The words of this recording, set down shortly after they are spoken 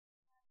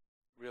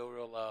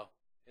real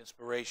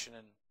inspiration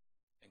and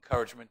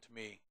encouragement to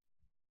me,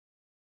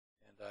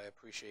 and I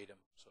appreciate him.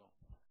 So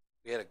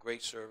we had a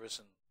great service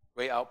and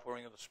great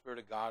outpouring of the Spirit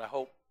of God. I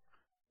hope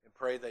and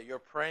pray that you're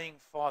praying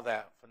for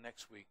that for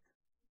next week,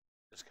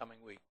 this coming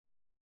week.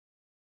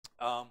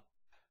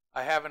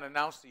 I haven't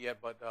announced it yet,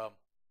 but I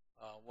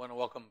want to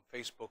welcome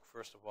Facebook,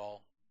 first of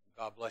all.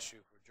 God bless you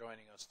for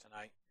joining us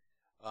tonight.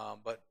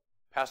 But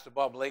Pastor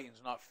Bob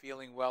Layton's not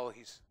feeling well.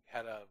 He's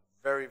had a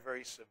very,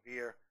 very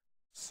severe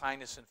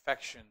sinus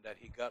infection that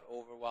he got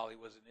over while he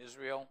was in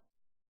Israel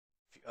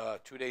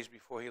 2 days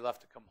before he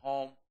left to come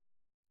home.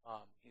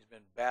 He's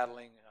been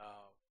battling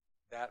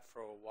that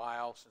for a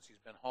while since he's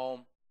been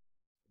home.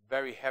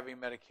 Very heavy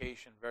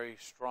medication, very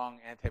strong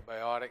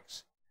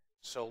antibiotics.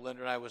 So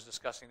Linda and I was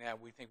discussing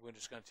that. We think we're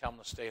just going to tell him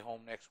to stay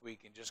home next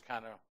week and just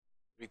kind of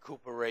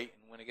recuperate.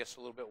 And when it gets a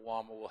little bit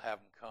warmer, we'll have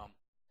him come.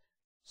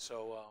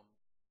 So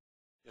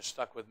you're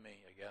stuck with me,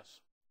 I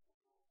guess.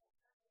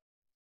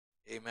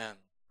 Amen.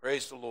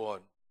 Praise the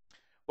Lord.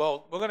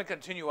 Well, we're going to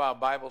continue our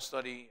Bible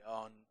study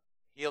on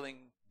healing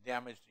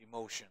damaged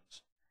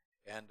emotions.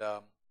 And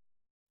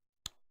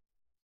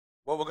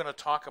what we're going to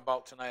talk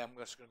about tonight, I'm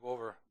just going to go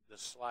over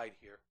this slide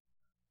here.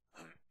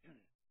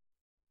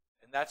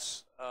 And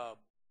that's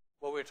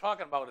what we're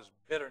talking about is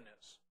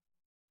bitterness.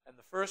 And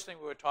the first thing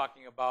we're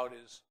talking about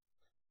is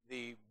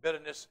the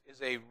bitterness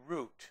is a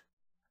root.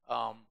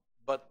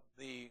 But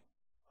the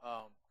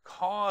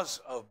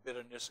cause of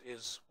bitterness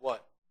is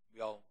what?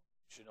 We all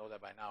should know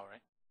that by now,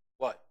 right?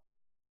 What?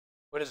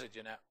 What is it,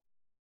 Jeanette?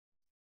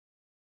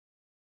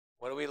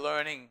 What are we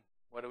learning?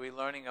 What are we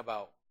learning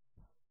about?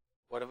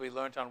 What have we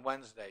learned on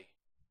Wednesday?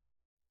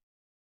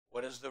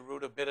 What is the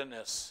root of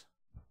bitterness?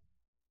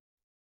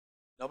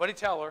 Nobody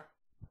tell her.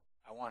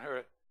 I want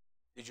her.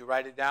 Did you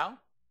write it down?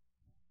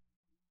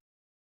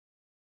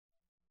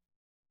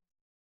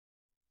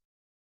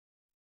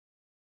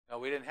 No,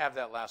 we didn't have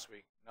that last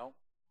week. No.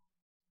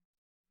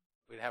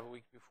 We didn't have a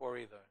week before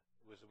either.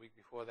 It was a week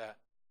before that.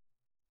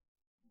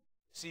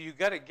 See, you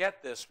got to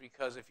get this,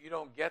 because if you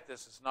don't get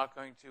this, it's not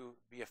going to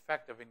be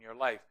effective in your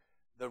life.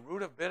 The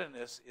root of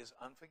bitterness is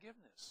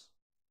unforgiveness.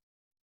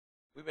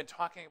 We've been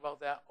talking about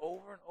that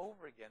over and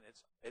over again.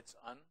 It's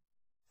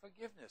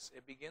unforgiveness.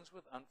 It begins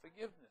with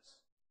unforgiveness.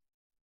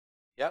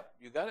 Yep,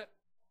 you got it?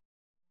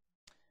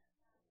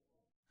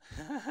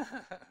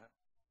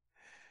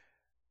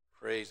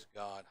 Praise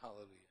God.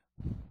 Hallelujah.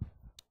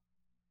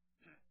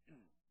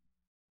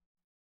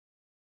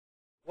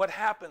 What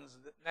happens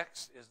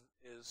next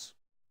is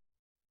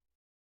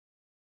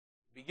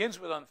begins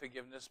with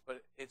unforgiveness,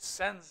 but it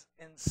sends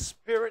in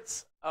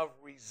spirits of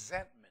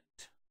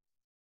resentment,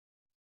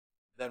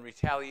 then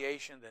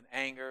retaliation, then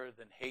anger,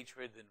 then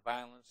hatred, then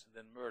violence, and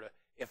then murder.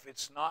 If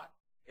it's not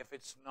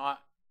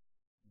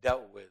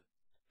dealt with.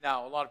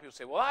 Now, a lot of people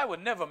say, well, I would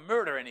never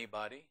murder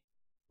anybody.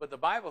 But the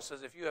Bible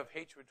says if you have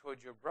hatred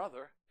towards your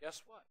brother,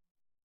 guess what?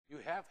 You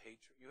have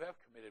hatred. You have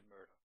committed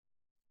murder.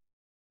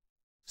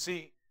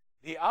 See,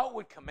 the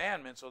outward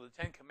commandments, or the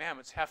 10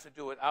 Commandments, have to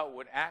do with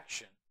outward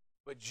action.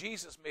 But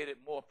Jesus made it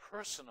more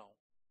personal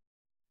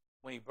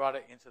when he brought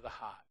it into the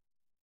heart.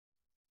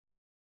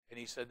 And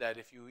he said that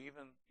if you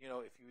even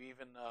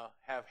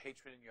have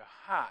hatred in your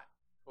heart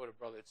toward a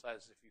brother, it's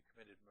as if you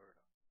committed murder.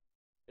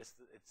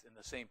 It's in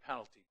the same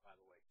penalty, by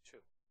the way,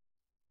 too.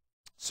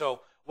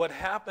 So what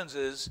happens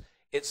is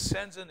it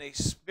sends in a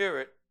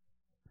spirit.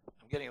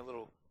 I'm getting a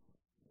little.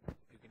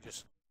 If you can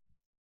just.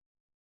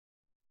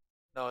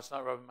 No, it's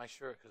not rubbing my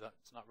shirt, because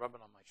it's not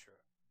rubbing on my shirt.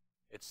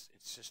 It's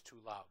just too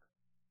loud.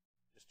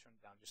 Just turn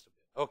it down just a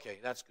bit. Okay,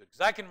 that's good,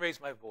 because I can raise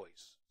my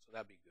voice, so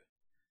that'd be good.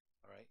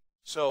 All right.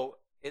 So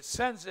it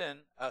sends in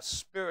a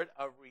spirit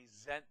of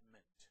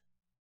resentment.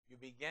 You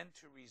begin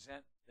to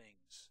resent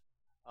things.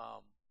 A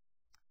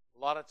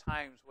lot of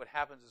times what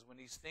happens is when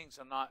these things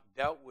are not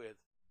dealt with,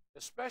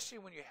 especially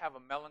when you have a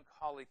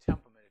melancholy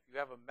temperament. If you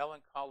have a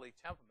melancholy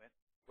temperament,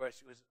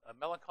 whereas a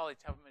melancholy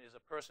temperament is a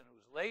person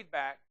who's laid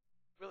back,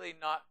 really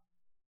not,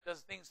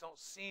 because things don't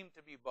seem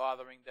to be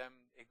bothering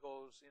them. It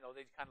goes,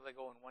 they kind of let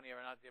go in one ear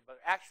and out there,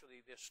 but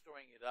actually they're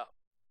storing it up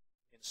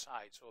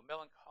inside. So a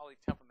melancholy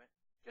temperament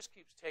just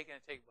keeps taking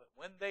and taking. But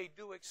when they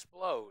do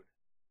explode,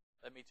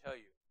 let me tell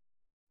you,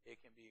 it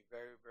can be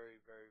very,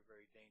 very, very,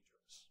 very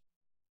dangerous.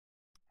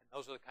 And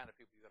those are the kind of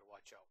people you got to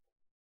watch out for.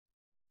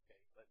 Okay,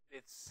 but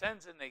it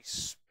sends in a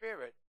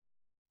spirit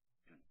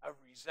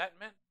of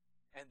resentment,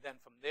 and then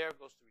from there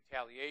goes to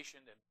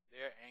retaliation, then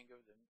their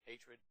anger, then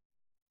hatred,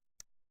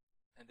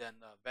 and then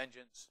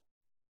vengeance,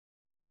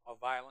 or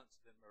violence,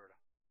 then murder.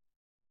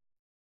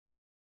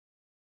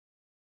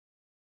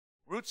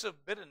 Roots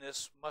of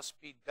bitterness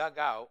must be dug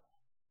out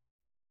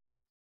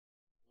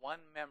one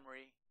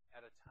memory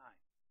at a time.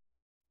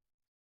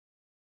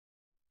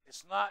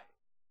 It's not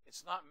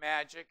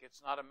magic.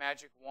 It's not a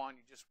magic wand.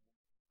 You just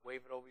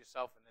wave it over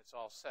yourself and it's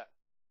all set.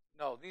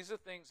 No, these are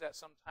things that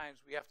sometimes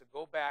we have to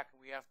go back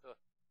and we have to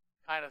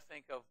kind of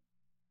think of,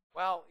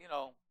 well,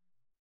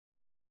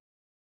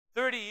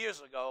 30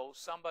 years ago,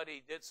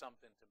 somebody did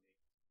something to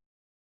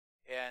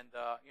me. And,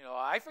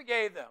 I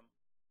forgave them,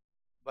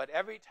 But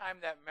every time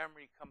that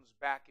memory comes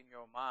back in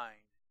your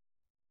mind,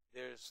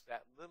 there's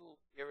that little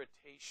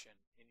irritation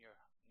in your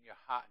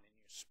heart and in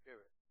your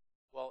spirit.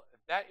 Well, if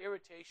that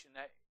irritation,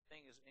 that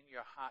thing is in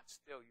your heart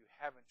still, you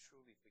haven't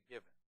truly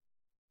forgiven.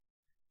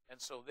 And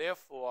so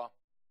therefore,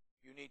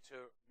 you need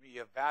to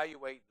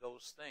reevaluate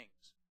those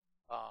things.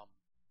 I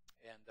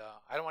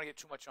don't want to get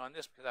too much on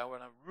this because I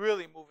want to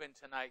really move in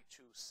tonight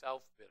to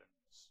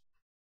self-bitterness.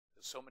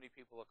 Because so many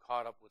people are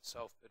caught up with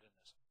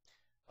self-bitterness.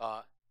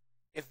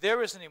 If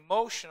there is an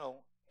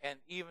emotional and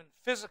even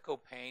physical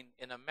pain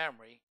in a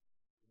memory,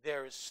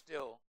 there is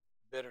still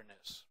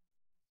bitterness.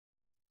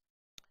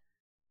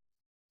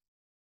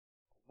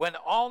 When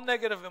all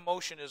negative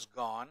emotion is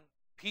gone,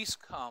 peace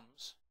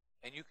comes,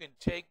 and you can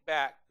take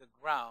back the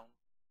ground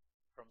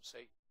from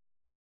Satan.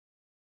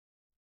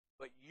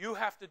 But you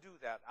have to do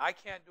that. I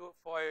can't do it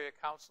for you. Your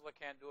counselor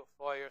can't do it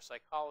for you. Your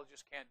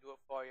psychologist can't do it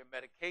for you.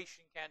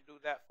 Medication can't do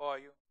that for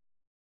you.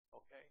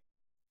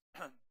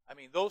 Okay? I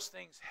mean, those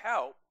things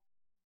help.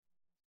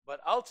 But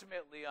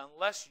ultimately,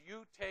 unless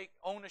you take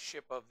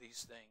ownership of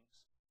these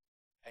things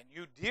and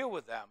you deal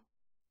with them,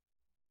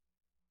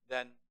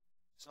 then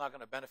it's not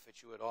going to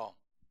benefit you at all.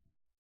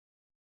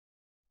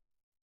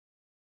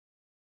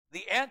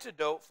 The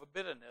antidote for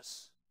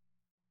bitterness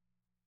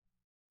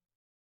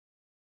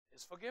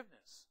is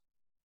forgiveness.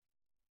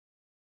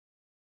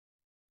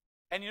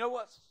 And you know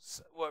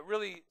what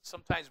really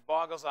sometimes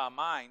boggles our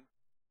mind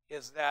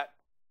is that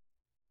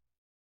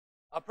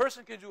a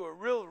person can do a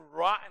real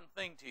rotten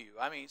thing to you.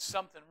 I mean,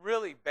 something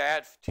really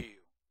bad to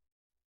you.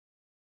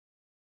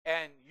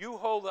 And you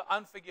hold the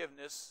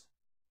unforgiveness,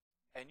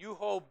 and you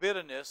hold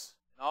bitterness,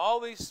 and all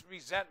these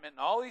resentment,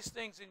 and all these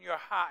things in your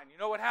heart. And you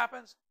know what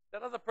happens?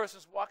 That other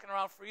person's walking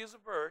around free as a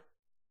bird,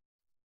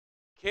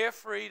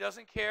 carefree,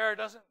 doesn't care,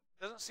 doesn't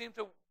seem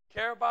to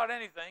care about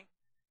anything,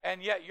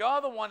 and yet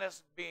you're the one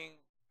that's being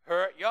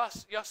hurt.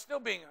 You're still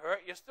being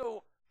hurt. You're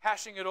still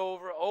hashing it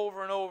over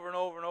and over and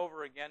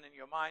over again in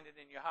your mind and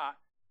in your heart.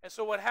 And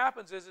so what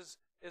happens is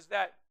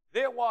that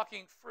they're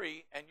walking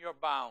free and you're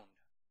bound.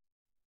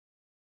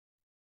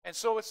 And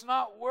so it's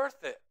not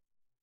worth it.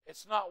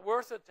 It's not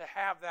worth it to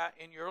have that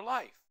in your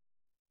life.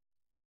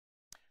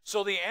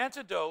 So the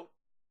antidote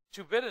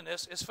to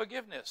bitterness is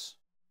forgiveness.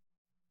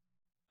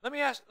 Let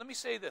me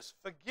say this.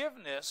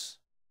 Forgiveness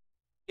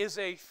is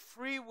a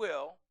free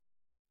will.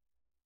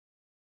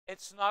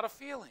 It's not a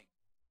feeling.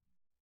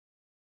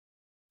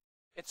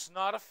 It's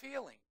not a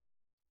feeling.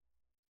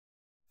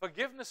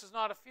 Forgiveness is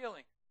not a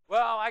feeling.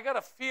 Well, I got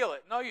to feel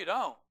it. No, you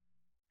don't.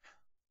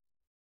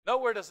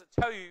 Nowhere does it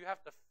tell you you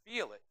have to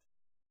feel it.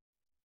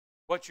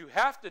 What you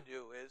have to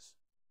do is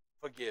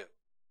forgive.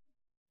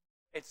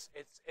 It's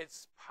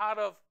part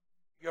of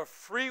your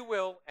free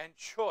will and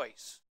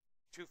choice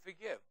to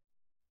forgive.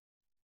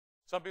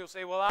 Some people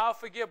say, well, I'll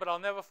forgive, but I'll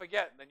never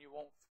forget. And then you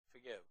won't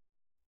forgive.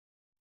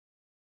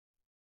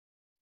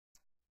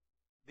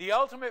 The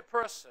ultimate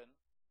person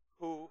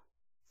who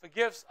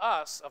forgives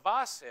us of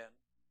our sin,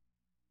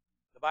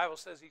 the Bible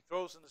says he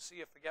throws in the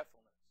sea of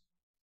forgetfulness.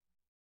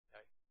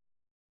 Okay?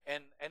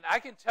 And I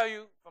can tell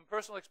you from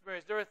personal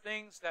experience, there are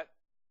things that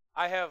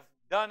I have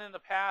done in the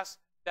past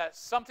that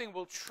something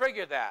will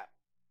trigger that.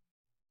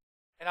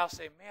 And I'll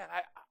say, man,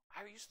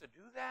 I used to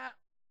do that.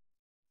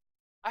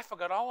 I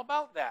forgot all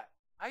about that.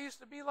 I used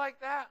to be like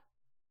that.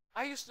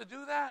 I used to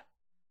do that.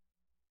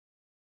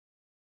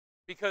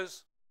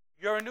 Because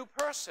you're a new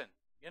person.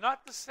 You're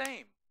not the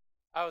same.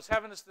 I was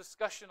having this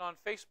discussion on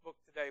Facebook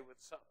today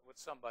with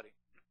somebody.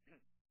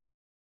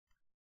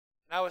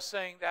 And I was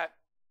saying that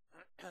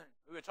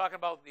we were talking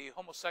about the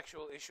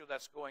homosexual issue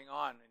that's going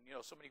on. And, you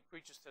know, so many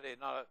preachers today are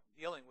not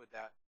dealing with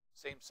that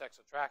same-sex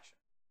attraction.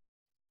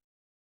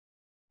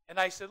 And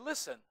I said,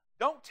 listen,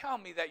 don't tell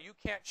me that you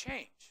can't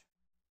change.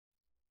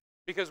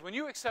 Because when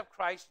you accept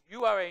Christ,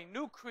 you are a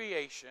new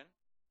creation.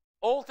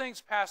 Old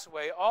things pass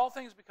away. All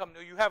things become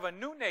new. You have a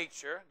new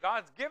nature.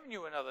 God's given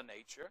you another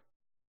nature.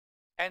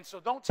 And so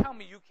don't tell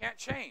me you can't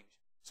change.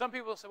 Some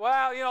people say,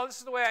 well, you know, this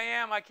is the way I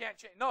am. I can't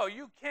change. No,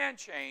 you can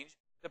change.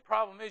 The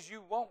problem is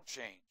you won't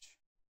change.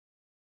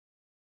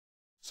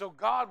 So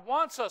God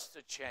wants us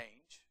to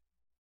change.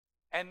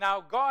 And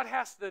now God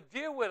has to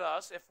deal with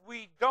us if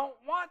we don't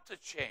want to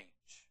change.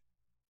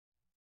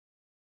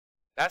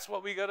 That's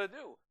what we got to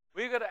do.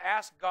 We got to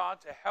ask God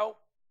to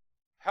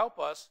help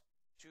us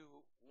to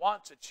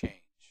want to change.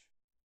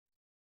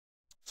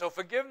 So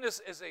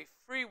forgiveness is a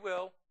free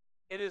will.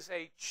 It is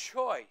a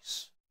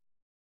choice.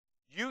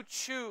 You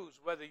choose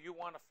whether you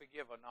want to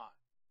forgive or not.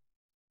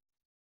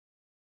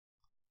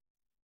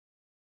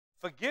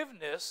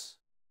 Forgiveness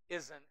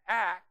is an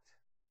act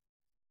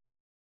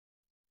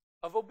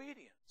of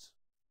obedience.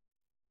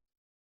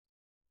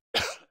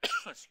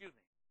 Excuse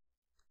me.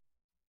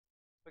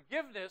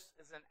 Forgiveness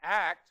is an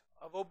act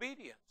of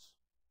obedience.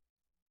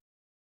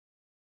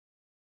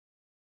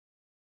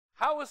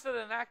 How is it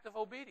an act of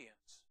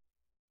obedience?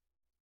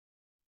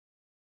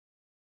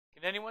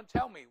 Can anyone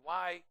tell me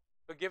why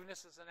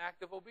forgiveness is an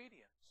act of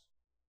obedience?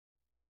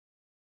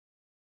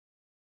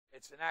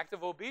 It's an act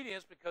of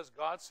obedience because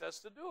God says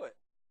to do it.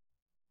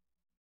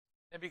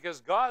 And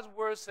because God's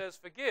word says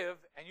forgive,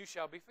 and you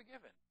shall be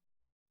forgiven.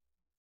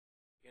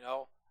 You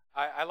know,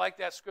 I like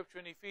that scripture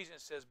in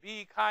Ephesians. It says, be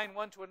ye kind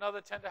one to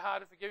another,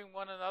 tenderhearted, forgiving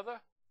one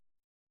another.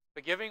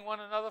 Forgiving one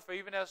another, for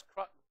even as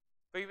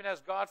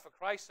God for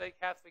Christ's sake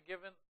hath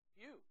forgiven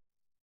you.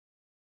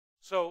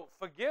 So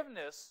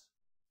forgiveness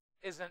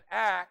is an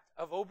act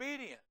of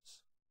obedience.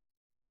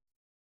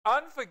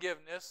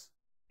 Unforgiveness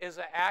is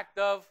an act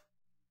of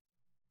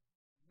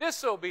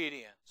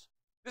disobedience.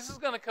 This is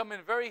going to come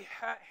in very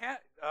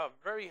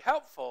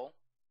helpful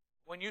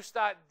when you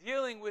start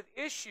dealing with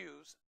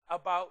issues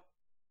about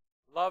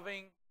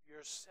loving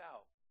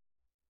yourself,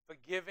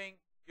 forgiving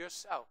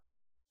yourself.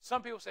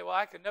 Some people say, well,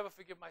 I could never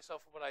forgive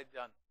myself for what I've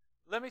done.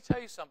 Let me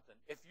tell you something.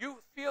 If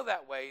you feel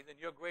that way, then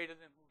you're greater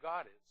than who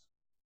God is,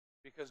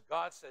 because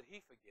God said he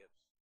forgives.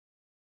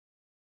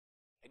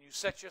 And you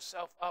set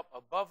yourself up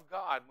above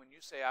God when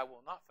you say, I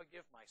will not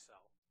forgive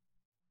myself,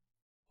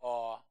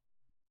 or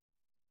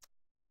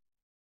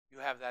you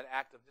have that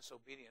act of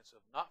disobedience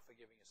of not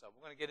forgiving yourself.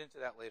 We're going to get into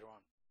that later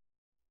on.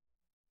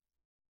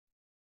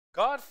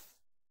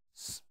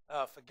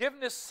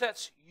 Forgiveness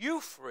sets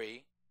you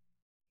free,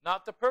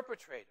 not the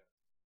perpetrator.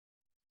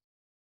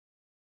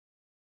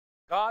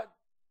 God,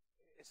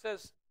 it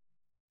says,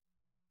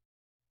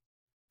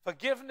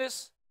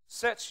 forgiveness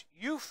sets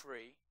you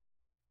free,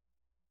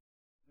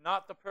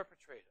 not the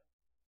perpetrator.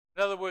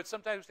 In other words,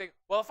 sometimes we think,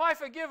 well, if I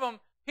forgive him,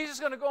 he's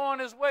just going to go on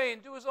his way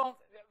and do his own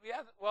thing.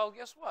 Yeah, well,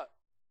 guess what?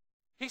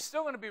 He's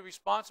still going to be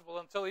responsible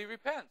until he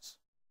repents.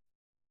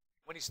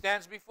 When he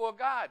stands before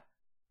God,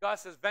 God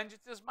says,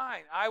 vengeance is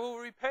mine. I will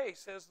repay,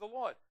 says the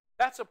Lord.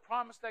 That's a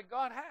promise that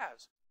God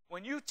has.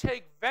 When you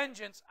take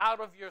vengeance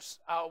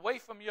away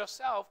from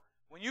yourself,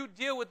 when you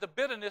deal with the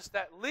bitterness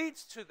that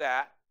leads to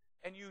that,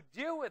 and you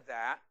deal with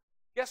that,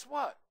 guess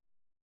what?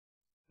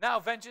 Now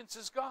vengeance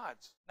is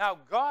God's. Now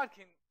God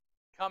can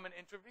come and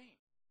intervene,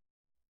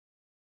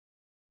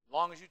 as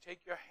long as you take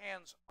your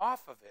hands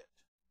off of it.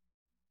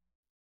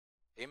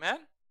 Amen?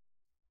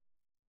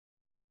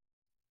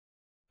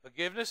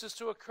 Forgiveness is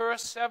to occur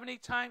 70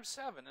 times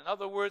 7. In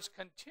other words,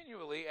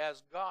 continually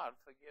as God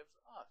forgives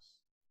us.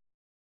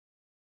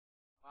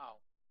 Wow.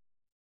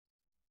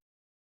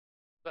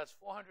 That's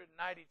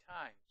 490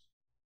 times.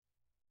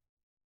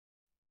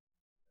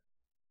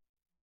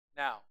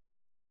 Now,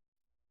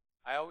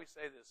 I always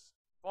say this,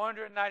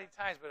 490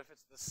 times, but if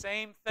it's the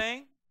same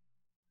thing,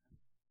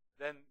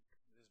 then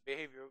there's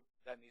behavior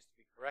that needs to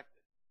be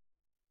corrected.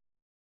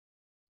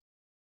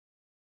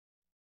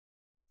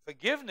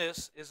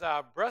 Forgiveness is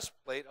our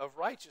breastplate of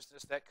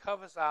righteousness that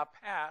covers our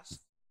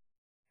past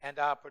and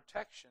our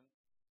protection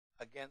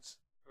against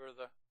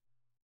further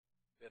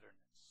bitterness.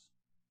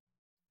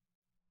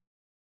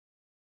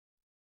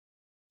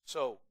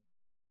 So,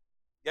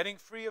 getting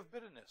free of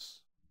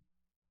bitterness.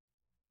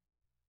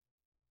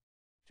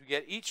 To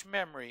get each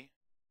memory,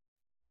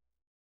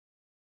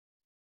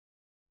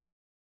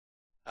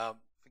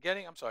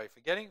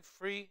 forgetting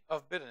free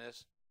of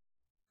bitterness,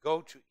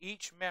 go to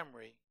each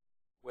memory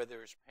where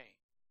there is pain.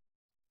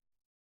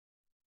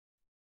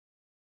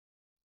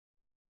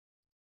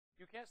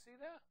 You can't see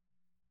that?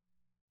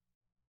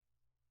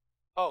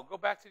 Oh, go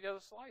back to the other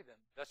slide then.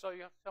 That's all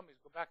you have to tell me is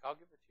go back. I'll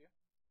give it to you.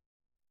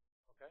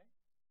 Okay?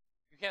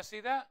 You can't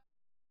see that?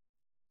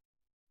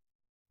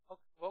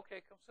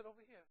 Okay, come sit over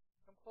here.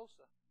 Come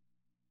closer.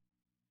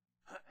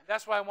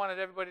 That's why I wanted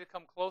everybody to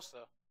come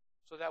closer,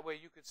 so that way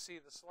you could see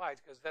the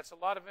slides, because that's a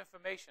lot of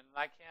information, and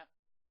I can't.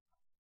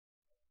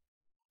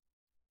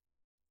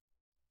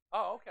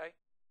 Oh, okay.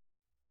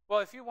 Well,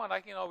 if you want, I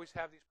can always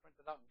have these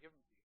printed out and give them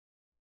to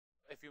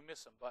you if you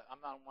miss them, but I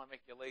don't want to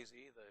make you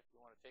lazy either. If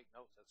you want to take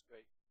notes, that's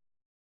great.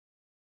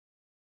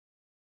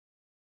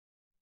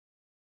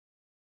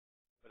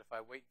 But if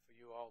I wait for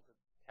you all to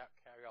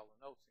carry all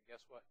the notes, and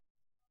guess what?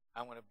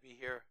 I'm going to be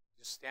here,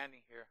 just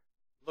standing here,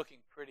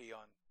 looking pretty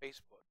on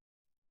Facebook.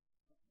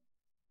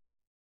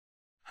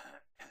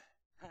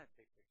 Take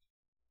pictures.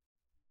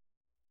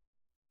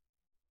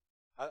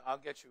 I'll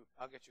get you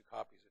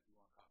copies if you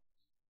want copies.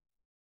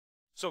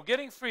 So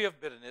getting free of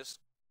bitterness,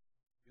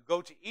 you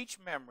go to each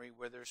memory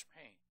where there's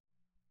pain.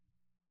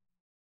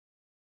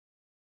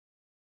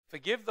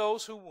 Forgive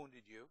those who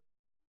wounded you.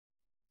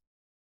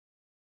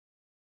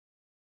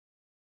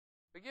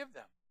 Forgive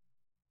them.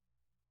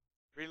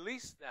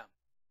 Release them.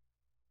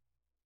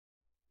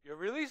 You're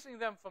releasing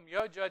them from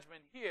your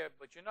judgment here,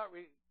 but you're not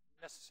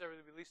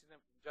necessarily releasing them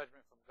from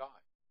judgment from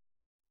God.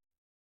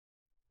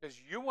 Because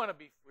you want to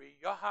be free.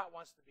 Your heart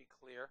wants to be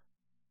clear.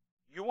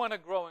 You want to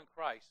grow in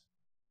Christ.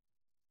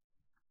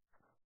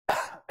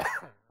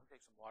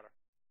 Take some water.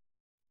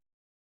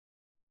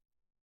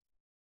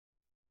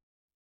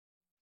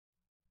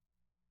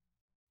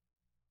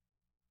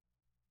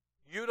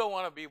 You don't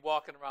want to be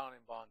walking around in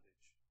bondage.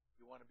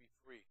 You want to be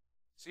free.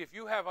 See, if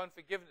you have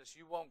unforgiveness,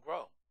 you won't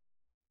grow.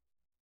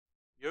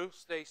 You'll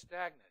stay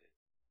stagnated.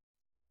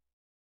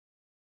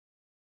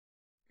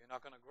 You're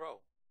not going to grow.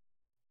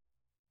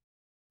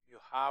 You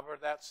harbor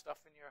that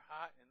stuff in your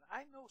heart. And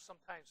I know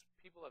sometimes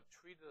people have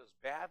treated us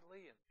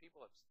badly and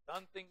people have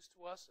done things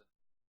to us.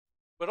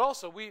 But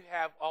also, we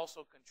have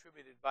also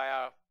contributed by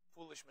our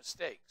foolish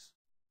mistakes.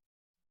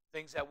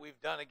 Things that we've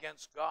done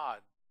against God,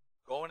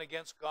 going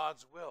against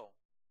God's will,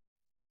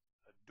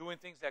 doing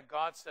things that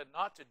God said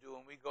not to do,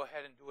 and we go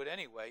ahead and do it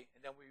anyway,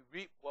 and then we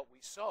reap what we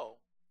sow.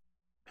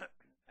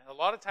 And a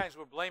lot of times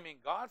we're blaming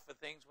God for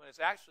things when it's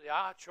actually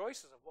our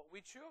choices of what we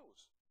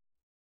choose.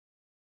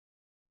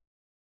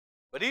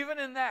 But even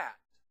in that,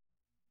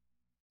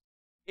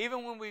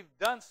 even when we've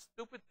done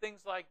stupid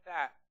things like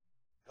that,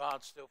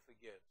 God still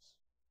forgives.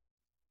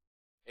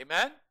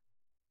 Amen?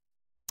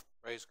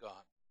 Praise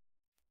God.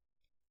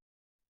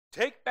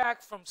 Take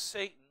back from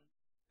Satan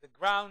the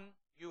ground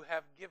you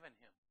have given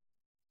him.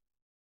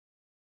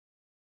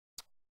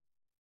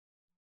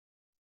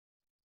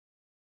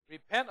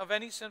 Repent of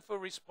any sinful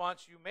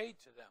response you made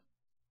to them.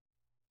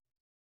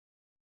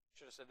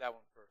 Should have said that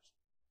one first.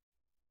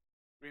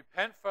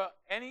 Repent for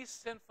any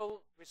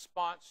sinful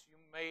response you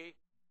made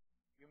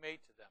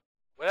to them.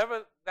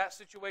 Whatever that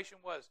situation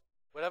was,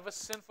 whatever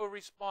sinful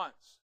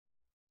response.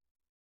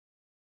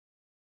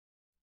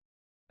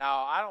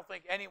 Now, I don't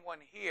think anyone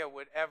here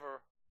would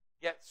ever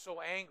get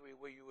so angry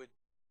where you would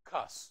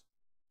cuss.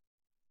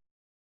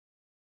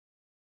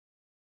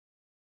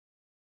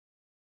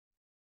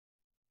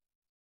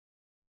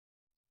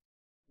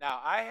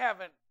 Now, I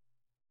haven't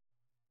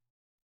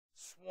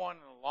sworn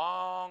in a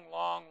long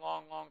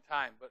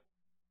time, but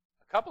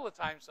a couple of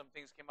times some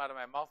things came out of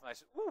my mouth and I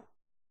said, ooh.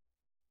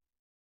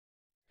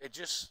 It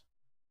just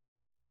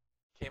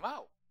came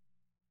out.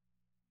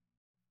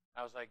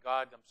 I was like,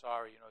 God, I'm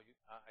sorry,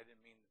 I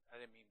didn't mean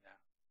that.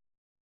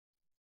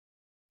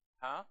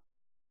 Huh?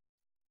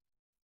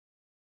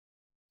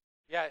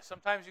 Yeah,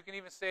 sometimes you can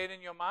even say it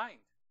in your mind.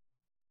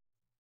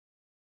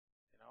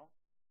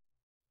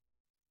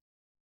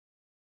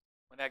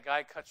 When that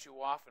guy cuts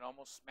you off and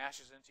almost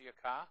smashes into your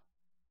car?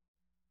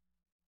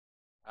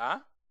 Huh?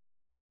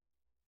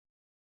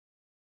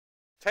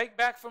 Take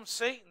back from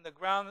Satan the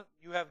ground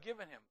you have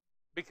given him,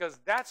 because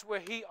that's where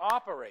he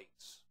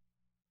operates.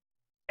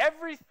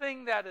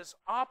 Everything that is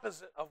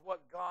opposite of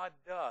what God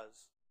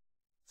does,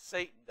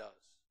 Satan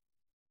does.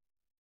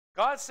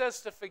 God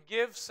says to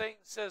forgive,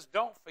 Satan says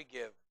don't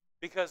forgive,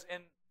 because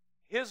in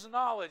his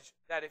knowledge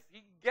that if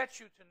he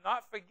gets you to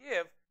not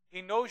forgive,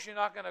 he knows you're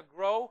not going to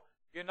grow,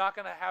 you're not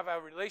going to have a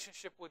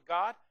relationship with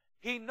God.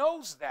 He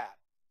knows that.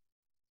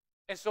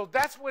 And so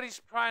that's what he's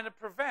trying to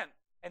prevent.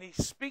 And he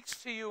speaks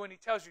to you and he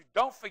tells you,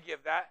 don't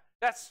forgive that.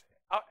 That's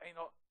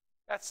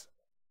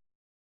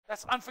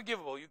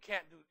unforgivable. You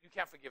can't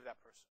forgive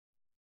that person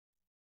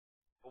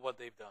for what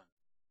they've done.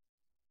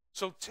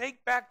 So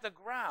take back the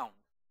ground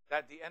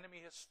that the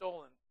enemy has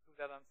stolen through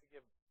that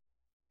unforgiveness.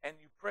 And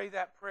you pray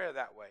that prayer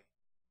that way.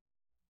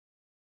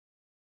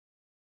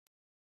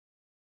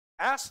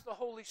 Ask the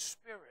Holy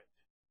Spirit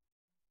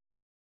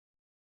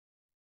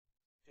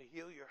to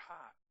heal your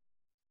heart.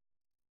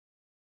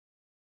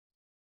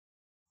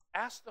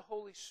 Ask the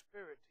Holy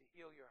Spirit to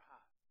heal your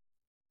heart.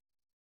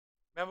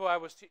 Remember I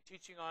was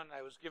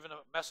I was given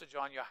a message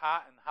on your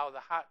heart and how the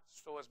heart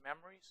stores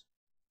memories?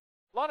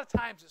 A lot of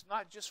times it's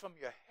not just from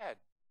your head,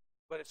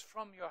 but it's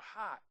from your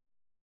heart.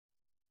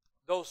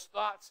 Those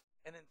thoughts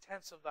and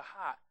intents of the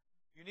heart.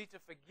 You need to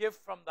forgive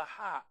from the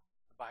heart,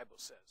 the Bible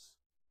says.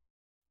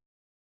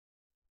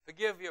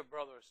 Forgive your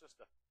brother or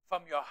sister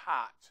from your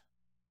heart.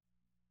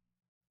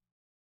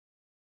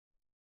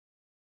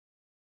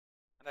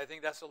 And I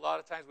think that's a lot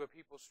of times where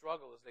people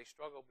struggle, is they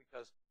struggle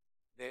because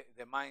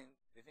their mind,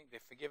 they think they're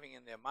forgiving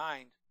in their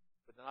mind,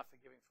 but they're not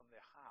forgiving from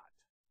their heart.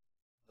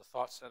 The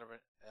thoughts that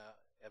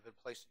have been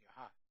placed in your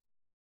heart.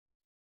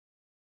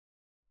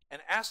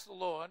 And ask the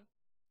Lord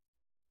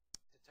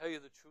to tell you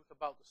the truth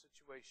about the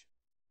situation.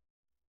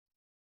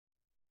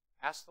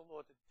 Ask the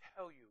Lord to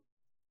tell you,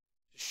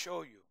 to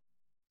show you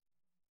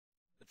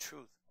the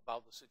truth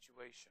about the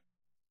situation.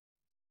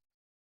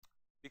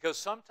 Because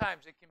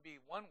sometimes it can be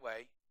one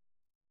way.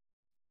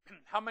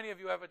 How many of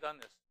you have ever done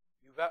this?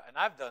 And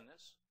I've done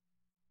this.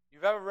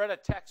 You've ever read a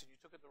text and you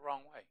took it the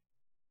wrong way.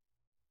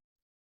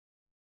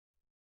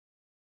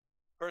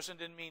 Person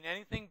didn't mean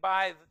anything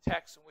by the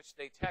text in which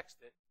they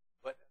texted,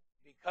 but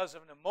because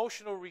of an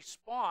emotional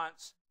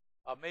response,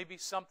 maybe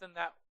something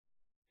that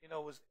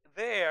was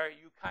there,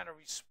 you kind of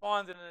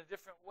responded in a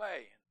different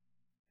way.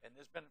 And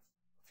there's been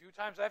a few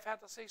times I've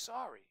had to say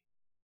sorry.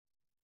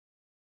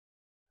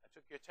 I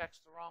took your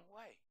text the wrong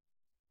way.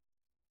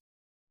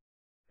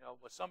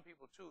 But some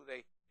people too,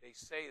 they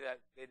say that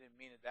they didn't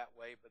mean it that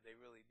way, but they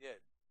really did.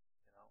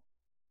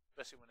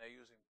 Especially when they're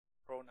using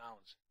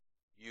pronouns,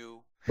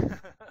 you. They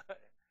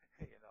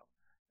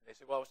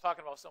say, well, I was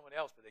talking about someone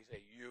else, but they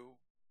say you.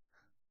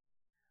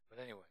 But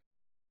anyway.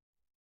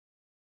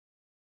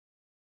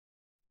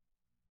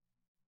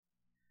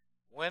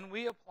 When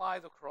we apply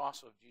the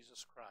cross of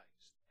Jesus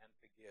Christ and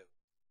forgive,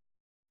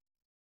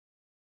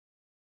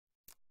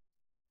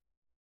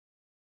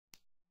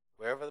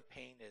 wherever the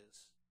pain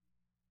is,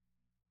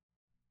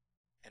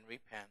 and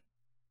repent,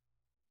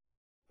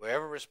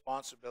 wherever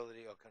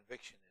responsibility or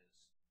conviction is,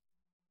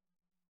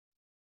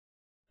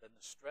 then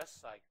the stress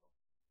cycle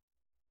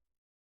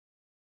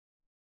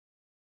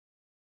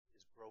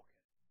is broken.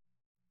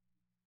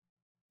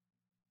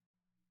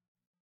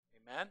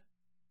 Amen?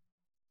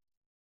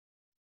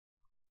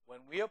 When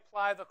we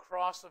apply the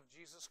cross of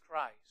Jesus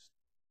Christ,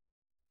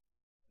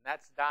 and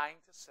that's dying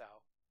to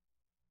self,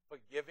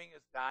 forgiving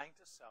is dying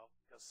to self,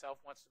 because self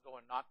wants to go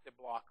and knock the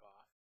block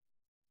off.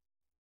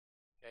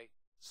 Okay?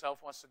 Self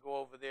wants to go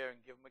over there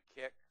and give him a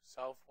kick.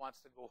 Self wants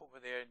to go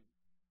over there and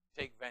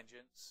take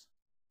vengeance.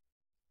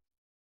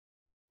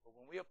 But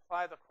when we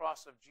apply the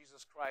cross of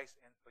Jesus Christ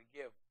and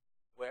forgive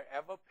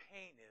wherever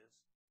pain is,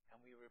 and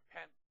we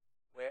repent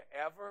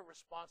wherever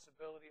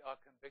responsibility or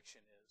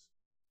conviction is,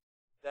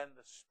 then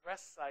the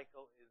stress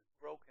cycle is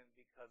broken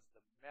because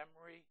the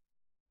memory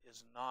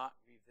is not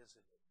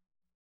revisited,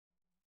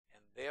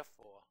 and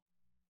therefore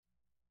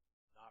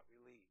not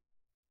relived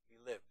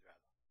rather.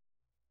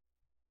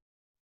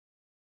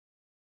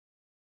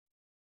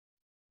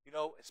 You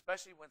know,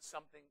 especially when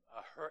something,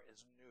 a hurt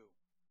is new,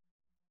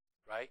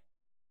 right?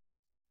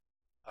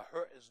 A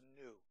hurt is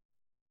new.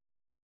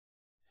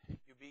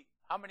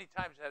 How many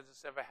times has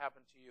this ever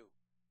happened to you?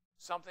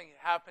 Something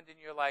happened in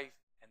your life,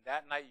 and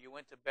that night you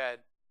went to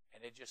bed,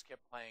 and it just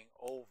kept playing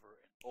over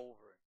and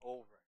over and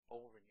over and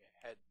over in your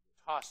head,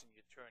 tossing,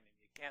 you turning.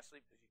 You can't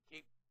sleep because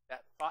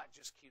that thought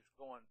just keeps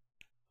going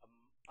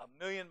a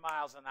million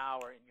miles an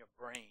hour in your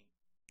brain,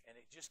 and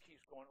it just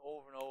keeps going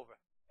over and over.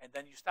 And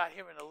then you start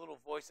hearing a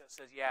little voice that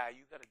says, "Yeah,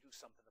 you got to do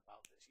something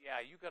about this. Yeah,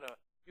 you got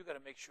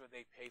to make sure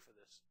they pay for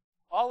this."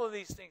 All of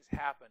these things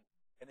happen,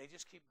 and they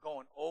just keep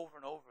going over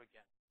and over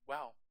again.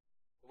 Well,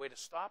 the way to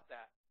stop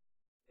that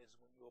is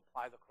when you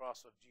apply the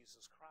cross of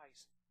Jesus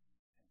Christ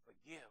and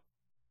forgive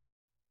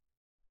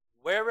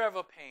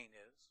wherever pain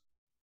is,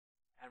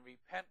 and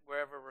repent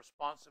wherever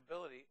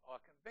responsibility or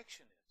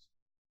conviction is.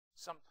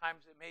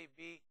 Sometimes it may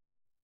be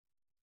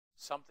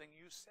something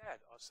you said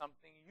or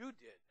something you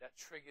did that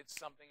triggered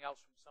something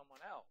else from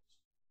someone else.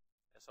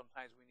 And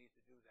sometimes we need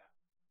to do that.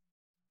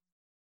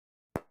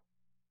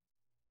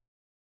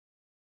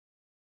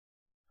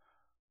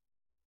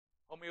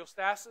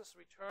 Homeostasis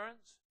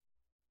returns.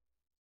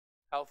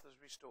 Health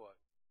is restored.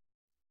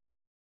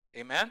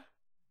 Amen?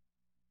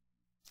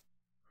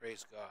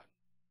 Praise God.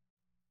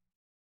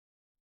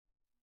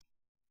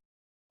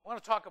 I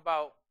want to talk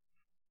about,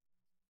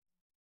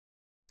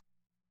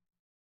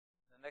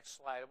 the next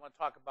slide, I want to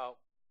talk about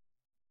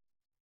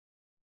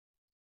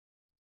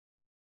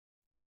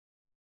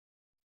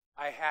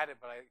I had it,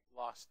 but I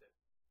lost it.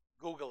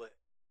 Google it.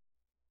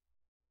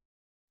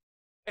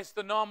 It's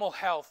the normal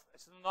health.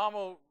 It's the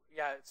normal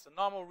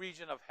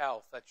region of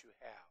health that you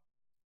have.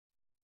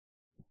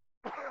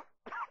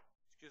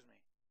 Excuse me.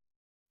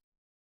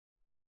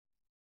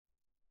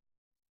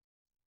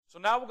 So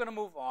now we're going to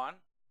move on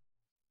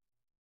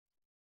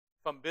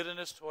from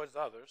bitterness towards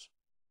others.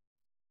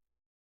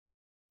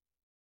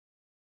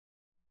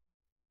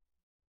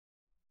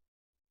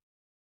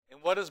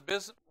 And what is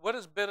bitterness?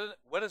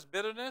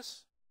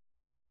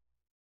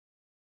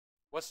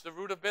 What's the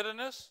root of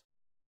bitterness?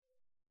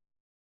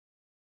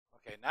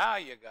 Okay, now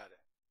you got it.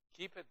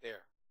 Keep it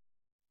there.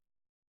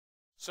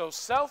 So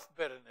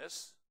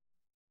self-bitterness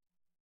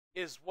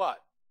is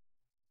what?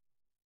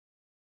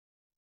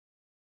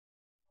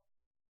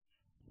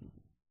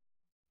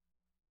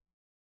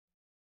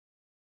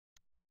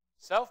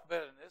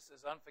 Self-bitterness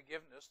is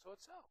unforgiveness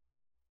towards self.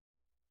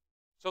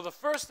 So the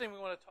first thing we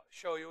want to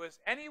show you is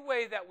any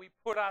way that we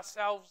put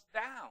ourselves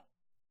down.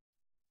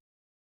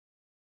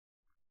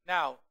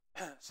 Now,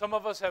 some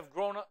of us have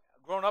grown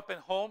up in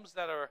homes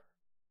that are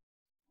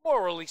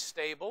morally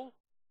stable.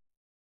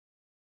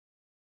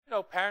 You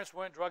know, parents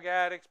weren't drug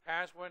addicts,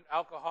 parents weren't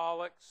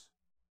alcoholics,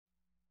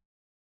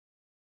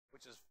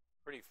 which is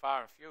pretty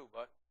far and few,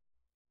 but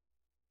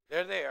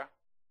they're there.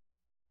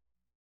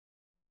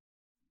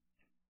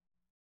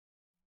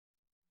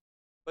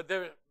 But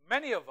there are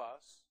many of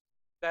us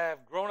that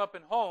have grown up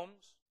in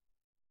homes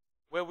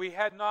where we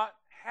had not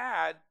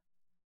had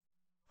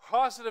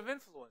positive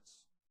influence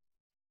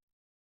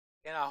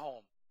in our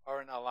home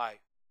or in our life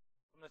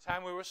from the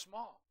time we were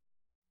small.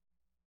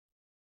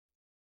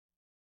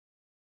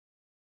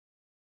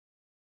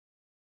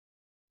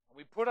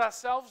 We put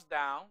ourselves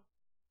down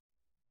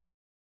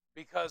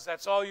because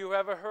that's all you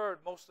ever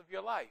heard most of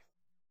your life.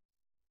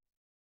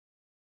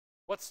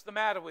 What's the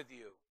matter with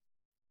you?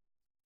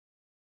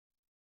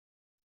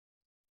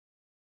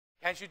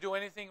 Can't you do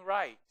anything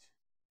right?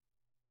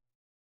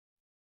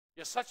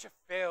 You're such a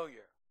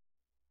failure.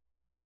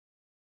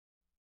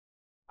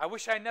 I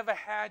wish I never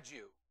had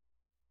you.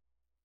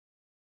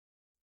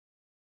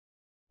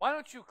 Why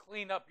don't you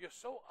clean up? You're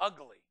so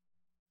ugly.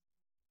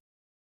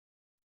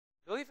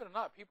 Believe it or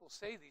not, people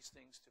say these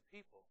things to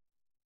people.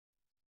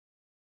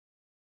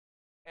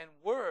 And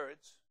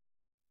words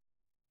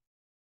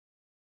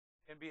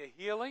can be a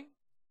healing,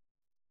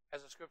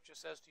 as the scripture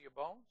says, to your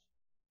bones.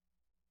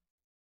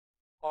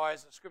 Or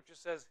as the scripture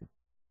says,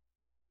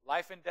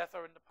 life and death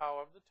are in the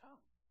power of the tongue.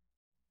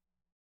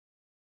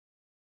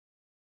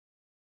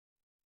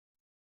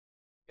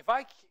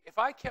 If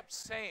I kept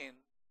saying,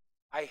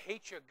 I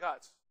hate your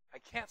guts, I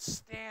can't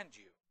stand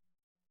you,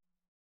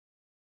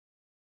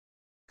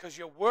 because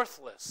you're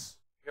worthless,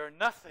 you're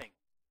nothing,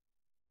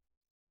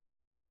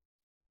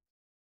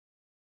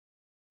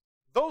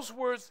 those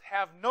words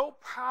have no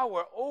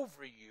power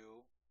over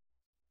you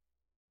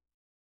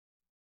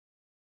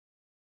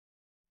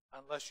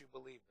unless you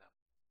believe them.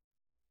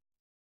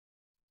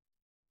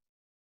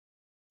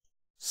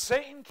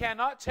 Satan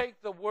cannot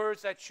take the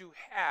words that you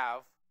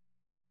have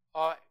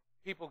or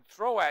people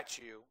throw at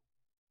you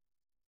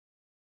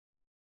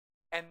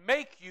and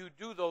make you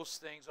do those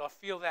things or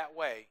feel that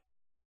way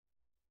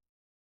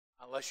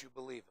unless you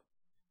believe them.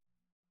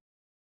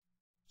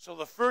 So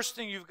the first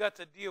thing you've got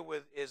to deal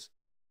with is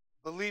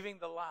believing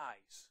the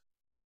lies,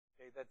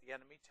 okay, that the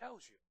enemy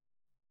tells you.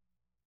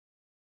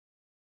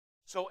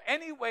 So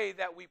any way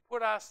that we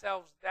put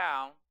ourselves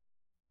down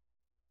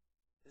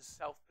is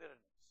self-bitterness.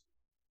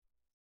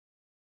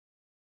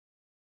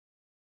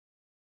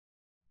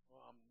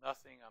 Well, I'm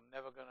nothing. I'm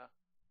never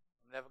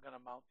gonna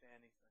amount to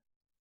anything.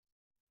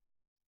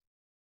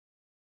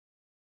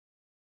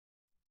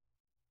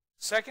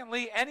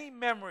 Secondly, any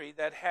memory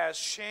that has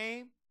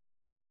shame,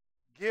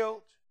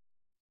 guilt,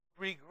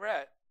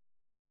 regret,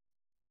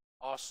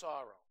 or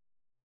sorrow.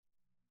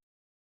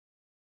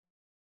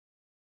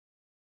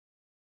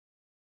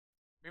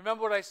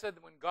 Remember what I said,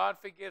 that when God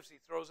forgives, he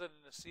throws it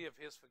in the sea of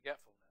his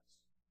forgetfulness.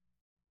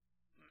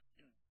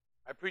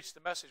 I preached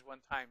a message one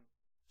time,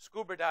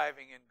 scuba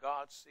diving in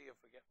God's sea of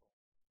forgetfulness.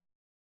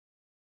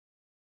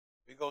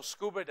 We go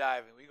scuba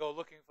diving. We go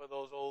looking for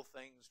those old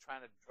things,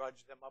 trying to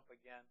drudge them up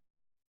again.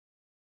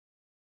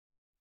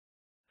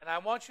 And I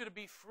want you to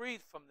be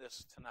freed from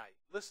this tonight.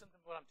 Listen to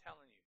what I'm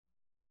telling you.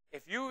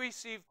 If you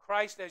receive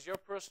Christ as your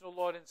personal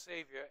Lord and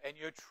Savior, and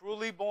you're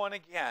truly born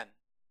again,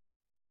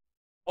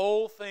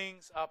 old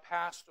things are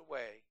passed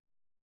away.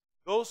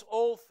 Those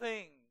old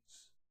things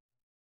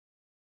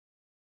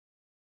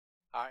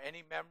are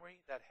any memory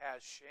that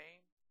has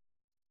shame,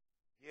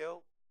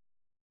 guilt,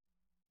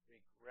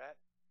 regret,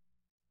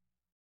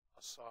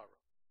 or sorrow.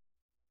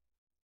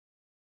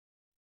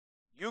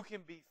 You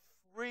can be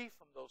free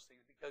from those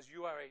things because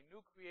you are a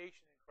new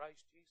creation in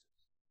Christ Jesus.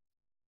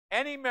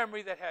 Any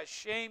memory that has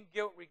shame,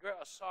 guilt, regret,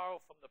 or sorrow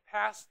from the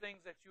past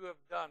things that you have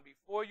done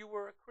before you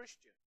were a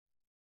Christian,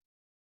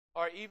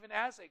 or even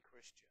as a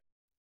Christian,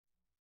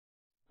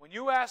 when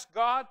you ask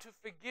God to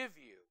forgive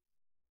you,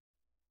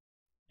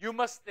 you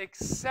must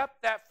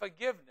accept that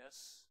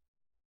forgiveness,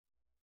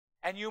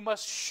 and you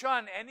must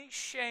shun any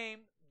shame,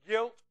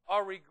 guilt,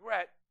 or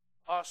regret,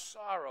 or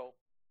sorrow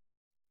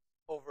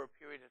over a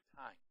period of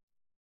time.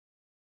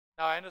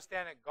 Now, I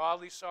understand that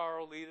godly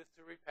sorrow leadeth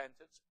to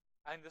repentance.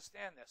 I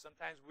understand that.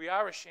 Sometimes we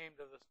are ashamed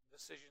of the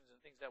decisions and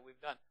things that we've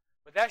done.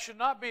 But that should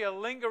not be a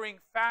lingering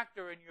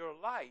factor in your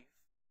life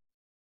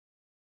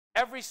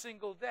every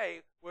single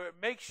day where it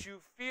makes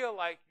you feel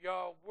like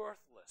you're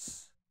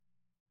worthless.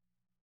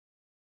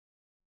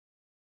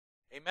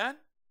 Amen?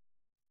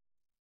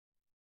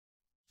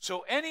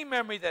 So any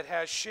memory that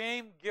has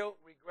shame, guilt,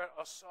 regret,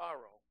 or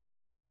sorrow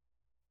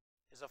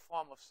is a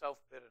form of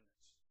self-bitterness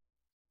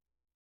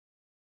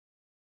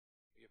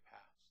for your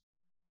past.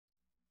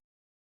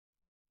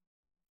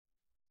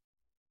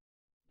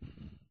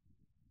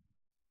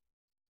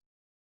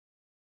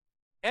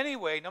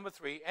 Anyway, number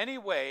 3, any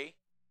way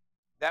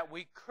that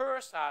we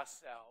curse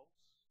ourselves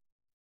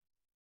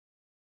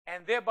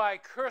and thereby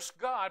curse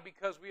God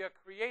because we are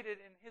created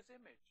in his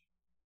image.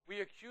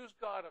 We accuse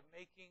God of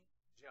making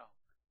junk.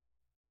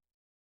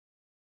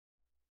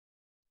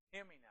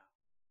 Hear me now.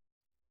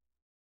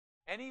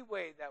 Any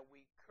way that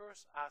we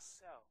curse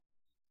ourselves.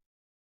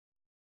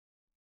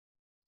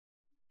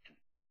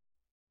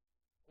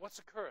 What's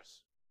a curse?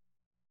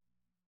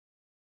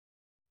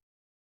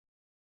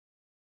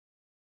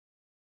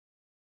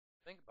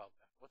 Think about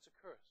that. What's a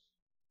curse?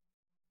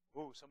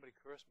 Ooh, somebody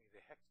cursed me. They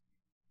hexed me.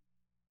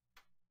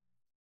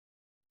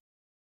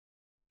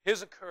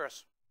 Here's a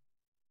curse.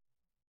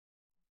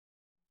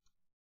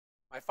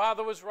 My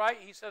father was right.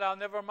 He said, I'll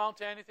never amount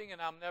to anything,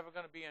 and I'm never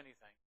going to be anything.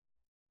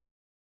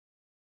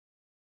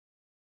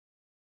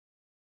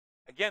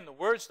 Again, the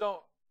words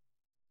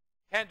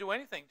can't do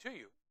anything to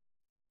you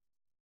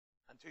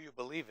until you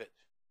believe it.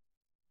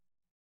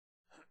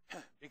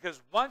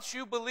 Because once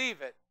you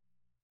believe it,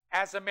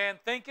 as a man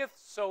thinketh,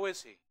 so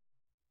is he.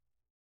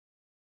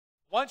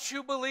 Once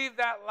you believe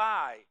that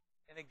lie,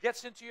 and it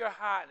gets into your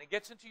heart, and it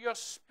gets into your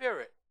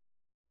spirit,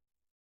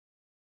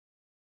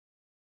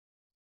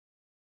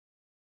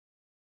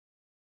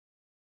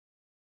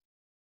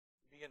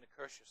 you begin to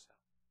curse yourself.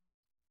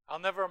 I'll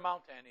never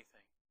amount to anything.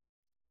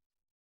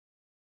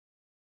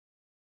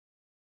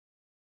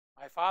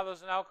 My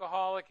father's an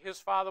alcoholic. His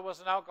father was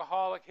an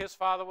alcoholic. His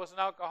father was an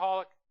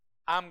alcoholic.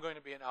 I'm going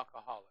to be an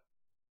alcoholic.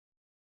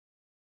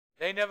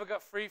 They never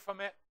got free from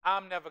it.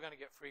 I'm never going to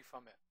get free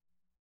from it.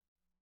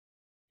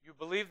 You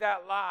believe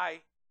that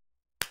lie,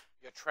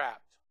 you're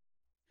trapped.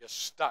 You're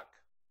stuck.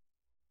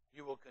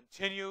 You will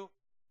continue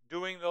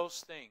doing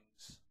those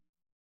things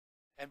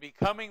and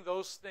becoming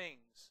those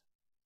things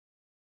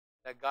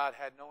that God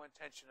had no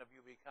intention of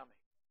you becoming.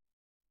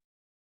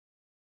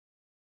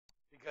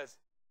 Because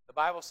the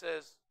Bible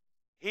says,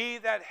 he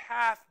that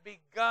hath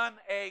begun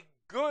a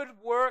good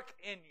work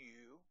in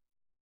you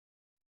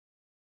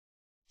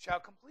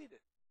shall complete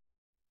it.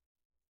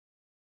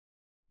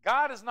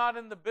 God is not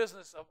in the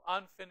business of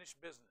unfinished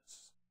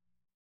business.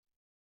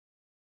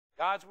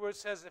 God's word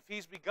says if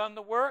he's begun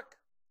the work,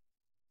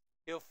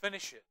 he'll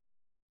finish it.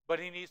 But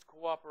he needs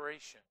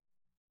cooperation.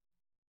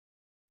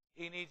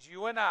 He needs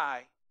you and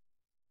I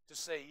to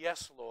say,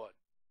 yes, Lord.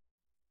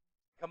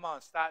 Come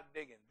on, start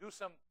digging. Do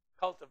some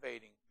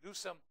cultivating. Do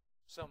some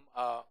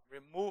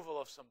removal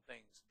of some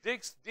things.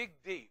 Dig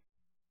deep.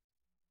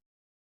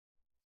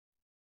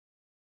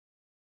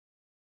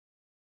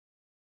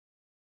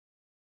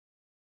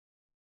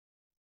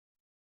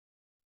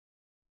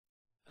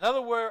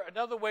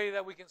 Another way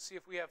that we can see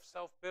if we have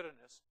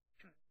self-bitterness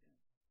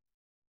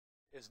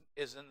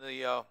is in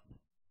the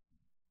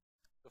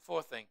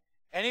fourth thing.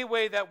 Any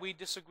way that we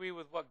disagree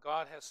with what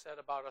God has said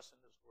about us in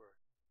his word.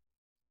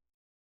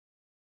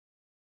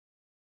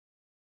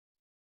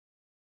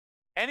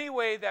 Any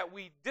way that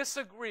we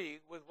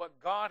disagree with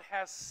what God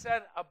has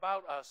said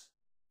about us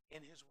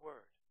in his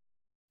word.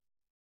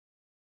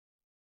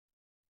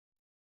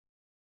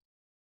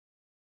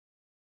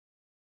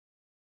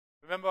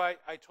 Remember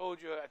I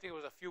told you, I think it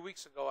was a few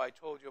weeks ago, I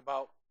told you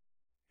about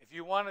if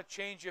you want to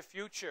change your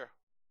future,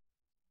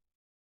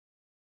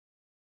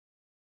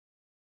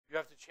 you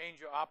have to change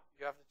your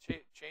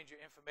change your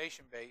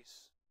information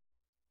base,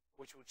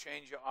 which will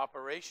change your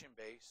operation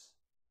base,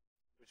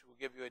 which will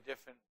give you a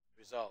different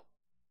result.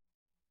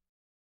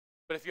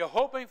 But if you're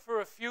hoping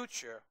for a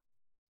future,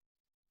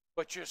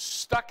 but you're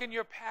stuck in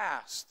your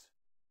past,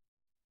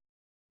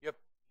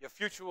 your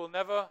future will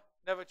never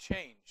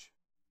change,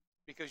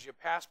 because your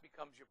past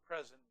becomes your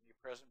present, and your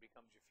present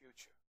becomes your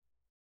future.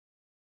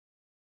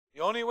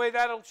 The only way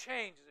that'll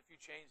change is if you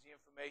change the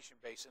information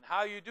base. And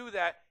how you do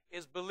that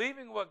is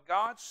believing what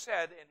God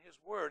said in his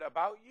word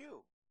about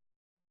you.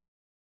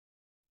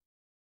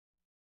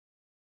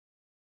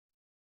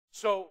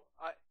 So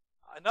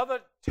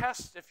another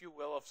test, if you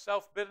will, of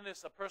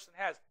self-bitterness a person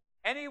has,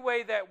 any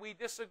way that we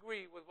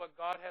disagree with what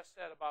God has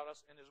said about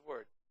us in his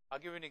word. I'll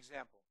give you an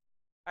example.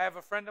 I have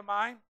a friend of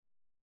mine.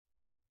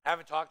 I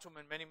haven't talked to him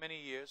in many, many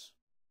years.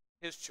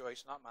 His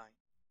choice, not mine.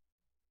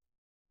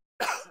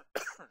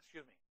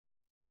 Excuse me.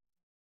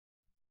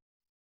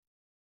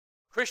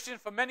 Christian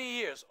for many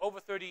years, over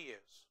 30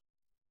 years.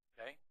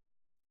 Okay?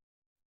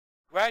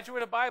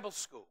 Graduate of Bible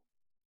school.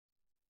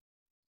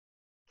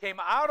 Came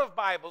out of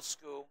Bible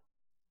school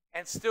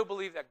and still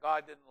believed that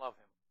God didn't love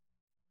him.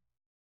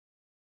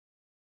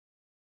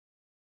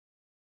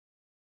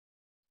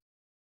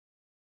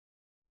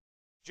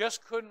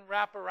 Just couldn't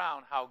wrap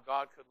around how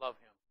God could love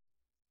him.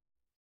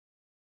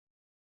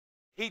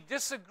 He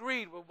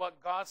disagreed with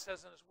what God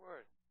says in his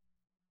word.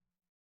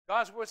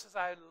 God's word says,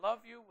 I love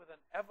you with an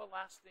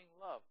everlasting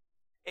love.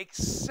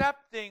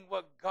 Accepting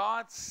what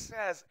God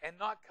says and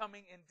not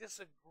coming in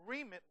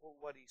disagreement with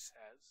what he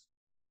says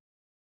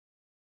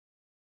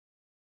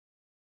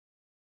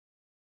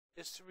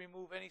is to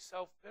remove any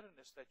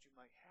self-bitterness that you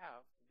might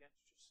have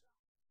against yourself.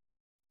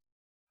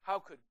 How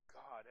could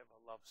God ever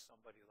love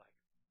somebody like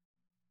me?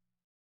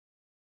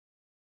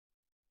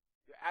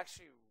 You're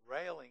actually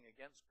railing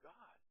against God.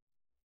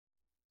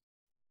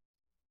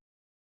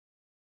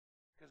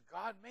 Because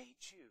God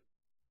made you.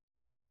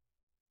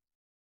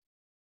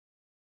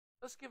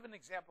 Let's give an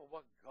example of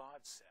what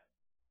God said.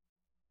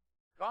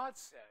 God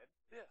said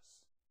this.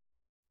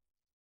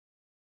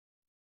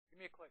 Give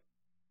me a click.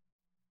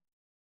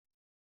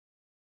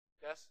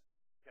 Yes?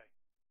 Okay.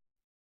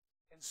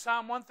 In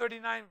Psalm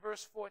 139,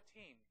 verse 14,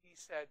 he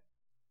said,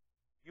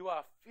 you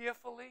are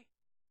fearfully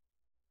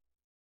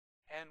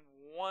and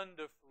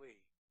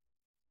wonderfully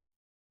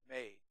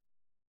made.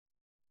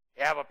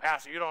 Yeah, but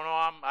Pastor, you don't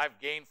know I've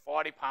gained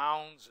 40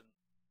 pounds. And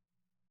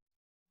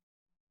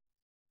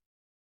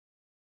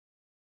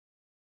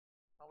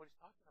that's not what he's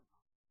talking about.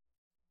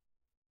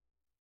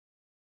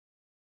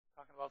 He's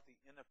talking about the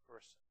inner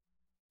person.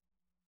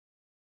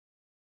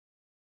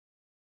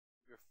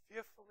 You're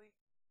fearfully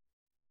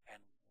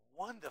and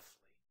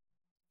wonderfully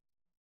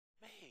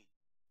made.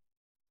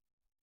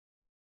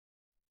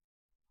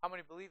 How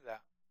many believe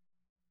that?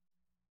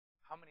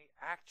 How many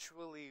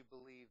actually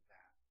believe that?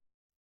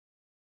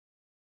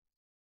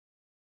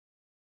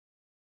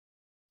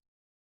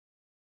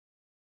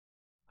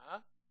 Huh?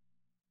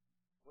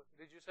 What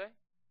did you say?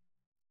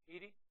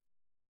 Edie?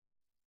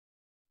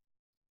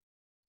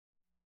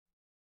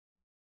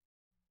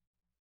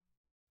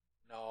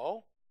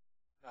 No.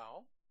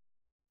 No.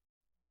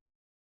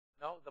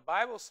 No, the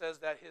Bible says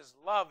that his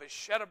love is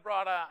shed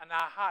abroad in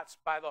our hearts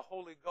by the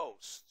Holy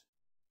Ghost.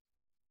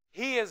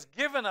 He has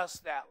given us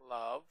that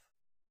love.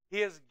 He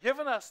has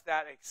given us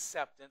that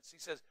acceptance. He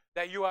says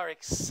that you are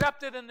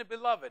accepted in the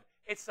beloved.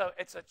 It's a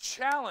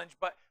challenge,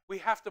 but we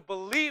have to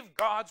believe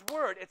God's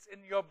word. It's in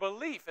your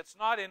belief. It's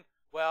not in,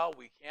 well,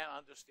 we can't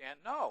understand.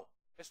 No,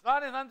 it's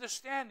not in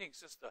understanding,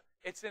 sister.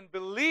 It's in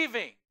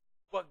believing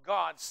what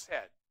God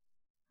said.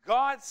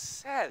 God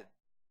said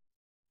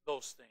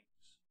those things.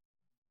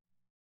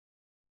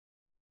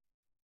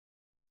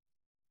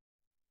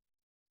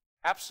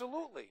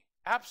 Absolutely.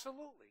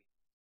 Absolutely.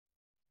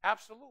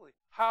 Absolutely.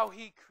 How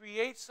he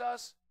creates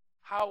us,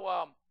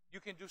 how you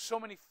can do so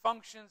many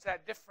functions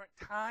at different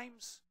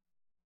times.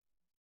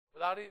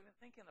 without even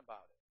thinking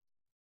about it.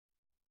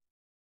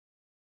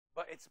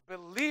 But it's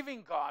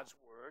believing God's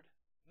word,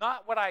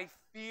 not what I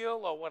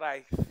feel or what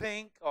I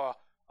think or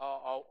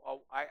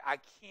I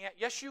can't.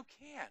 Yes, you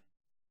can.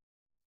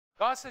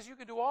 God says you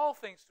can do all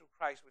things through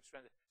Christ which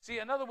strengthens. See,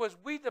 in other words,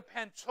 we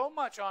depend so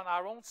much on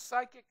our own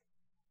psychic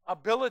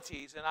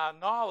abilities and our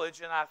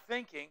knowledge and our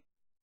thinking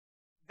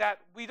that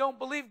we don't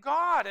believe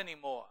God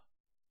anymore.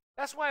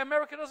 That's why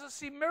America doesn't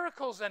see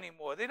miracles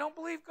anymore. They don't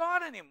believe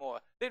God anymore.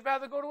 They'd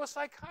rather go to a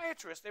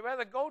psychiatrist. They'd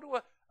rather go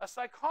to a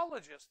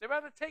psychologist. They'd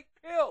rather take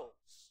pills.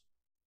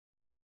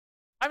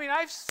 I mean,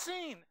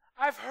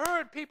 I've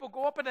heard people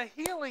go up in a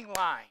healing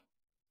line,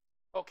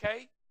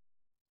 okay,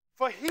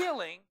 for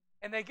healing,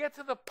 and they get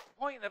to the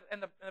point,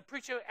 and the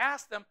preacher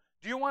asked them,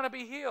 do you want to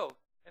be healed?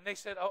 And they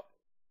said, oh,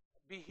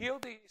 be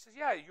healed? He says,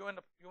 yeah, you want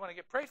to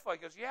get prayed for? He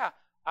goes, yeah,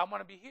 I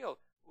want to be healed.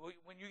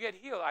 When you get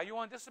healed, are you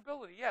on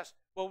disability? Yes.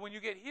 Well, when you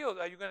get healed,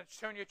 are you going to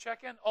turn your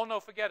check in? Oh, no,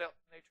 forget it.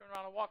 And they turn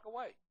around and walk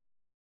away.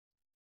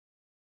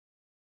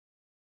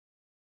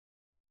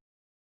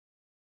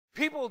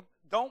 People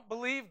don't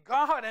believe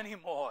God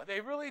anymore. They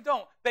really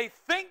don't. They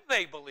think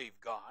they believe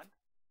God.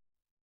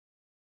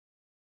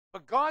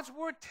 But God's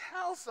word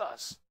tells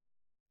us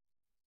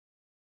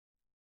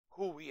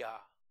who we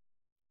are.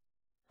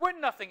 We're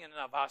nothing in and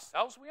of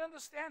ourselves. We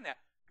understand that.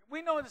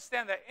 We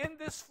understand that in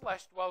this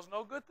flesh dwells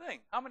no good thing.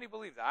 How many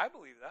believe that? I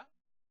believe that.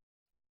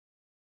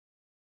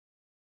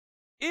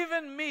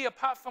 Even me,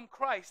 apart from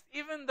Christ,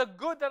 even the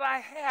good that I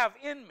have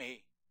in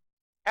me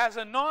as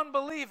a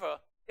non-believer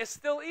is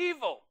still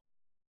evil.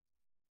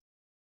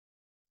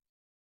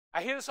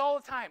 I hear this all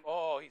the time.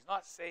 Oh, he's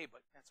not saved,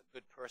 but that's a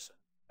good person.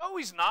 No,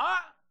 he's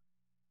not.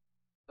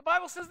 The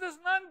Bible says there's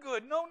none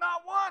good. No,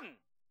 not one.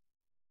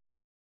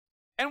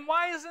 And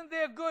why isn't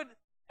there good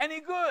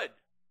any good?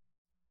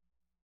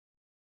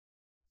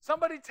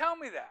 Somebody tell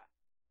me that.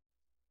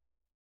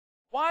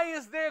 Why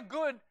is there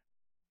good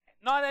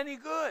not any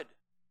good?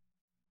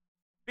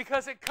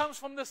 Because it comes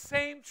from the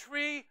same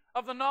tree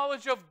of the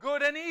knowledge of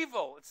good and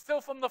evil. It's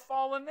still from the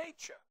fallen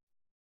nature.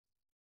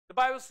 The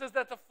Bible says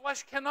that the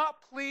flesh cannot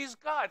please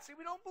God. See,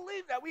 we don't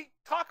believe that. We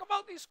talk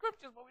about these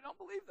scriptures, but we don't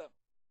believe them.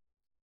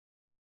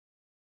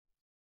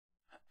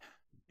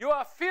 You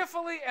are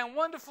fearfully and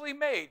wonderfully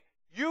made.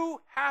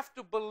 You have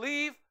to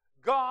believe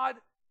God,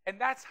 and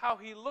that's how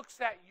he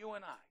looks at you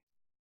and I.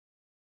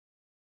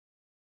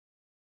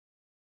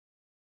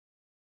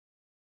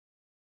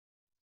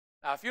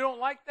 Now, if you don't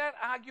like that,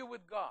 argue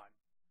with God.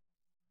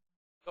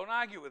 Don't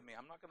argue with me.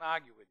 I'm not going to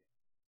argue with you.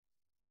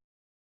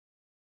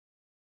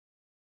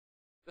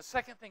 The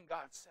second thing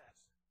God says,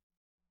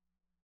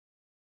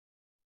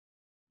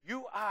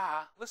 you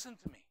are, listen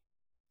to me,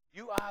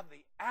 you are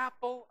the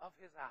apple of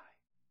his eye.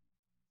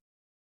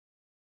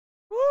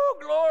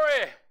 Woo,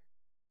 glory!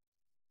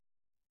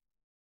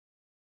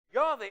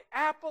 You're the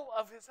apple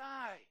of his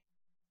eye.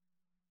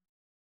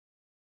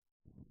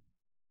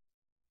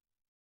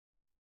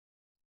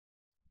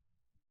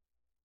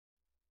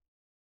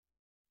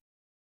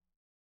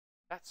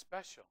 That's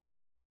special.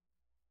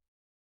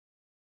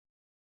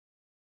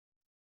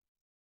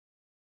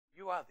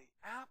 You are the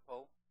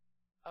apple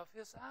of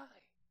his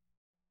eye.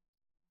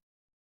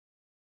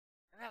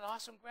 Isn't that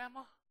awesome,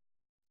 Grandma?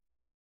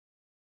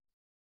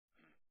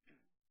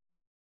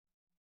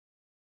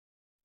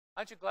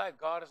 Aren't you glad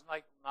God is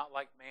not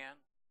like man?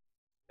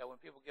 That when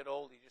people get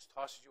old, he just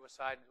tosses you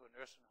aside into a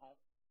nursing home?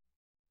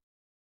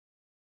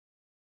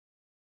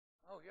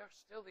 Oh, you're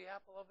still the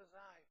apple of his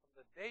eye from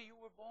the day you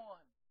were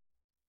born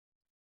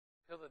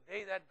till the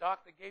day that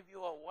doctor gave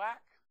you a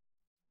whack.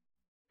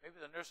 Maybe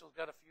the nurse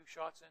got a few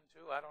shots in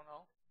too, I don't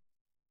know.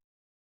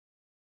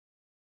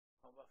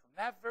 Oh, but from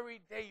that very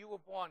day you were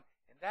born,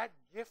 and that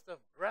gift of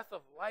breath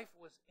of life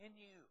was in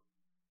you,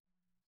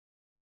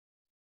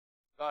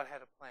 God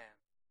had a plan.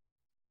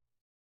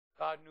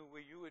 God knew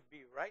where you would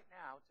be right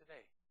now,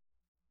 today.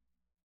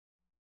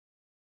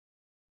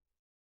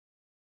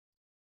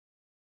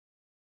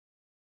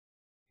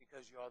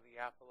 Because you're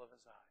the apple of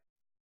his eye.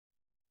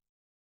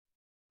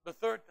 The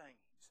third thing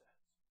he says,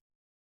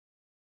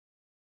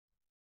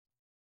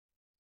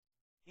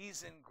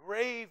 he's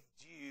engraved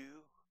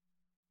you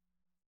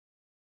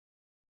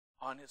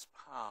on his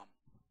palm.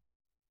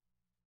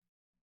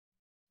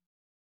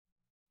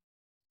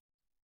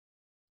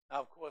 Now,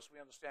 of course, we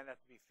understand that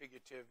to be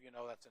figurative. You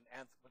know, that's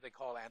what they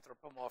call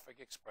anthropomorphic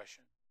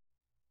expression.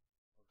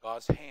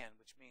 God's hand,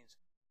 which means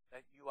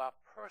that you are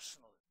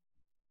personal.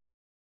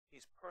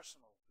 He's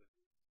personal with you.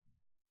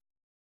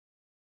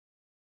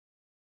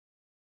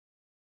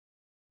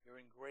 You're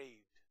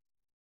engraved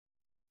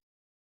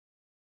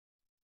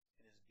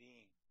in his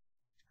being.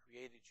 He's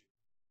created you.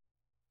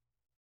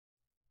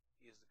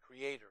 He is the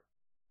creator.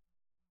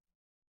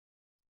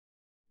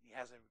 He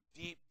has a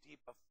deep, deep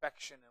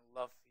affection and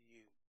love for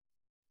you.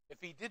 If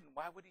he didn't,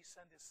 why would he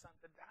send his son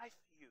to die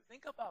for you?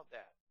 Think about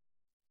that.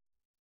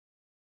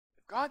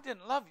 If God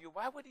didn't love you,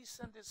 why would he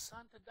send his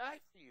son to die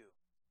for you?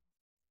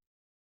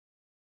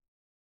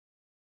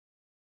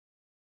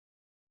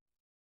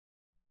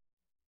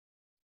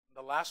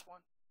 The last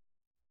one.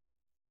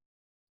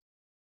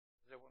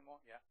 Is there one more?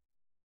 Yeah.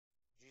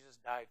 Jesus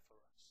died for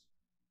us.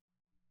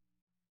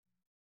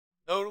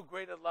 No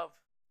greater love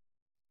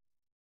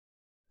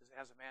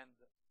has a man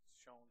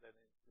shown that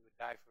he would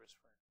die for his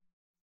friend.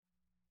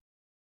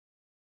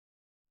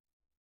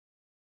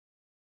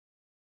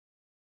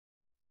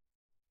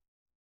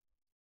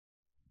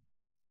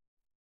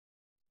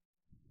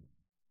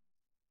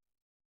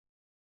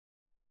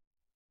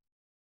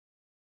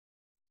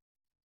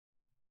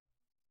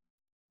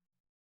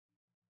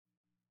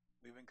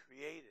 We've been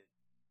created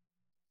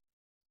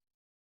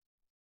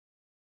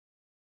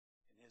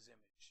in his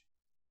image.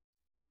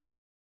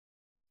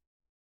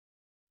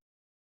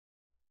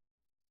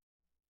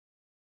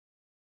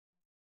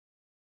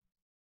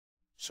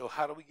 So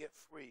how do we get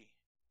free?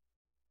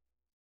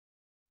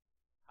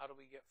 How do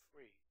we get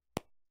free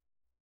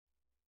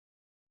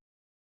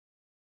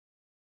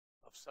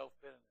of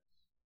self-bitterness?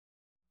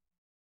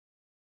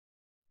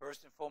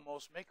 First and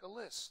foremost, make a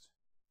list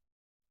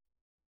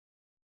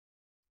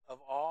of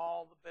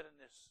all the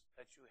bitterness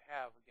that you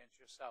have against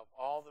yourself,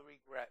 all the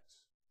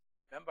regrets.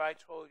 Remember I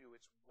told you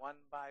it's one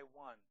by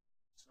one.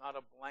 It's not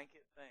a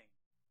blanket thing.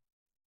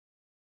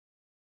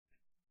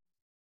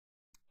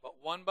 But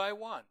one by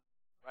one,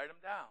 write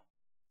them down.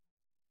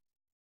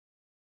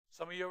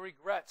 Some of your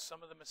regrets,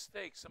 some of the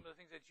mistakes, some of the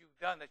things that you've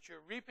done that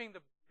you're reaping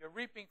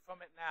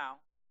from it now.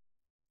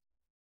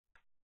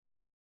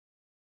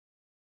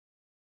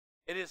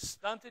 It has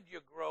stunted your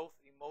growth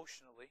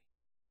emotionally.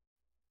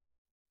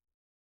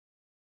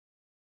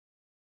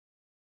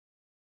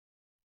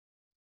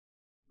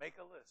 Make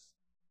a list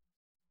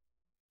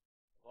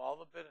of all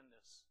the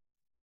bitterness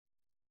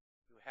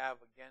you have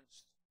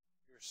against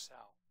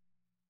yourself.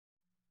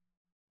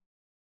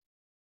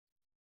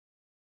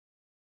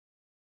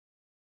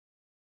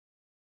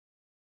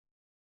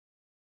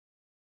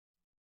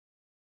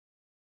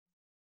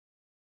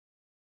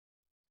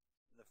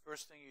 And the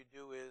first thing you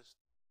do is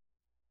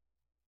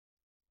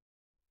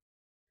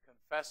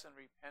confess and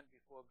repent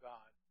before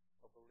God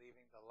for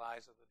believing the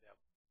lies of the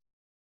devil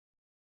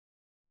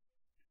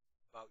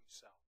about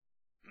yourself.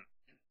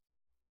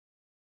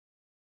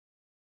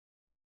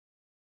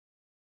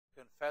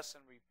 Confess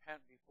and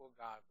repent before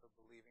God for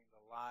believing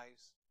the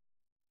lies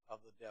of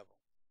the devil.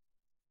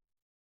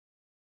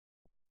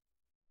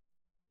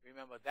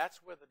 Remember, that's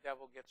where the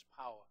devil gets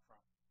power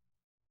from.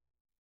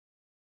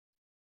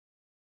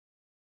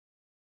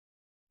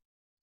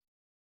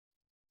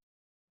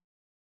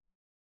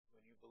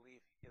 When you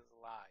believe his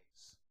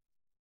lies.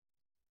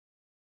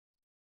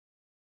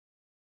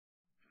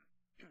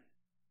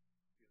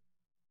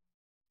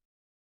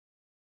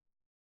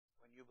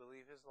 When you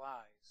believe his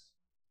lies,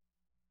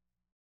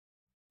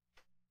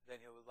 then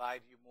he will lie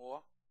to you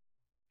more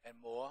and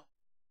more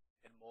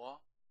and more.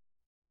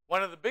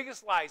 One of the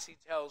biggest lies he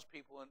tells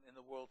people in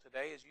the world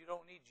today is you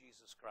don't need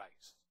Jesus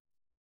Christ.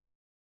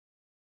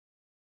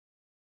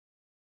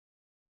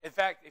 In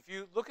fact, if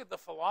you look at the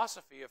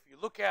philosophy, if you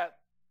look at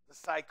the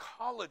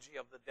psychology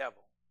of the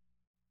devil,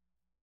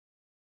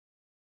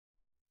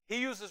 he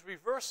uses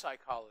reverse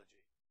psychology.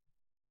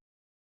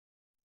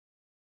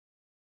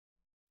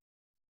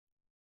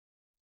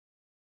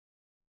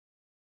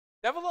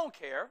 Devil don't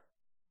care.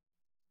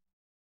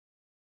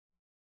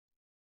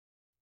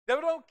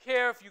 Devil don't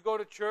care if you go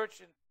to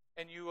church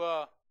and you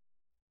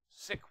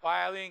sit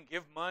quietly and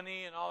give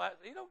money and all that.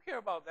 He don't care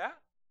about that.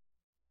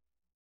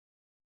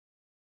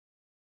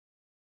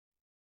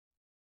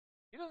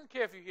 He doesn't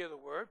care if you hear the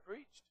word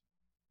preached.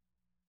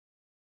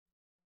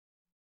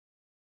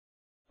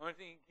 The only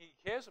thing he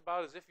cares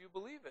about is if you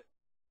believe it.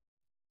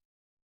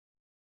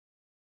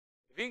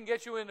 If he can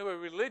get you into a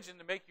religion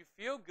to make you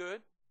feel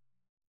good,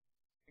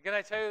 and can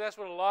I tell you that's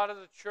what a lot of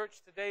the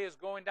church today is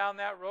going down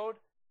that road?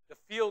 The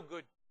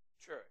feel-good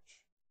church.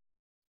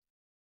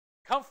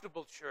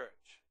 Comfortable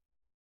church.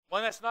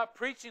 One that's not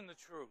preaching the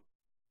truth.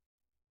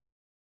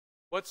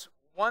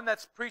 One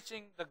that's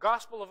preaching the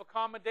gospel of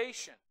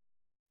accommodation.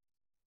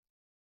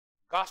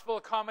 Gospel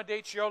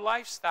accommodates your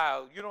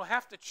lifestyle. You don't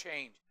have to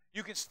change.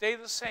 You can stay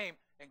the same,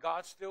 and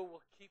God still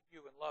will keep you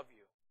and love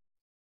you.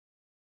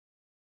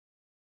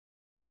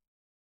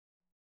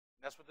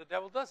 And that's what the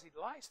devil does. He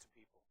lies to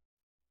people.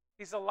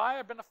 He's a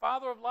liar, been a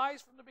father of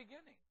lies from the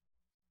beginning.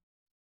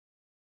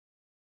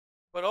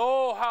 But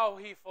oh, how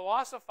he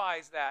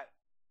philosophizes that,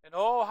 and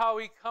oh, how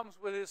he comes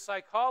with his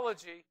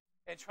psychology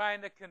and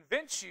trying to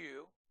convince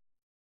you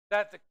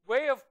that the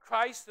way of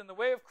Christ and the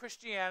way of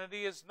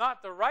Christianity is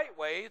not the right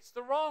way, it's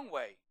the wrong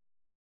way.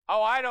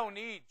 Oh, I don't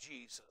need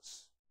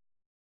Jesus.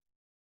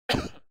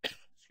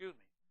 Excuse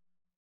me.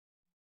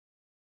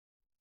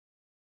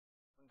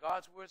 When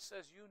God's word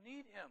says you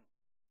need him.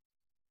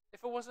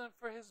 If it wasn't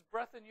for his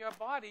breath in your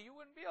body, you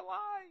wouldn't be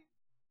alive.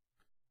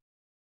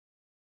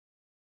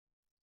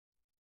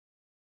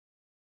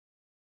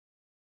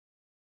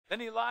 Then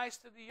he lies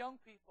to the young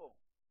people.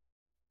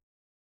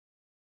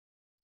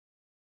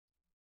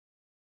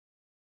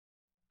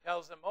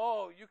 Tells them,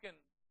 oh, you can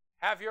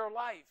have your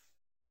life.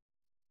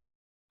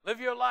 Live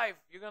your life.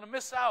 You're going to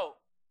miss out.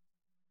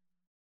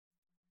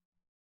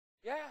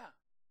 Yeah.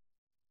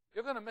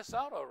 You're going to miss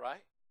out, all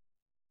right.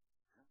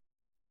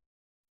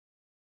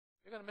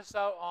 You're going to miss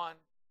out on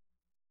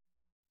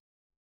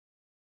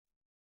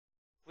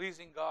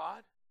pleasing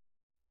God,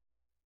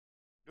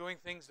 doing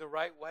things the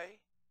right way,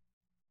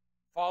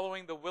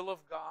 following the will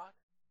of God.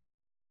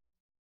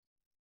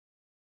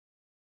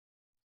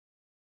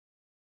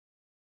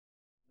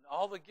 And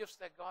all the gifts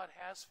that God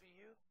has for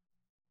you,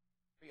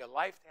 for your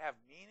life to have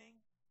meaning.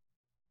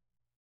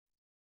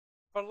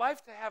 For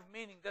life to have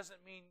meaning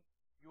doesn't mean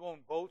you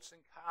own boats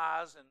and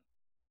cars and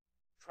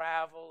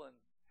travel and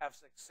have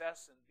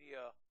success and be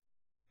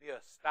a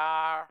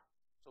star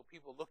so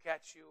people look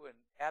at you and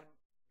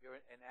you're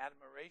in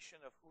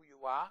admiration of who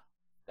you are.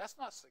 That's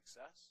not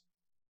success.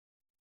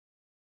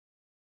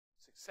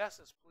 Success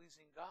is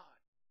pleasing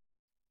God.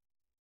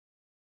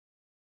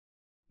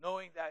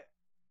 Knowing that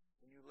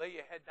when you lay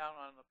your head down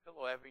on the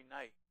pillow every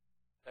night,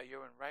 that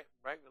you're in right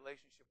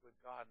relationship with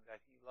God and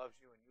that He loves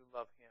you and you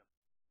love Him.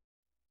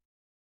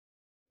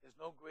 There's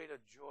no greater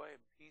joy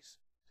and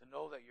peace to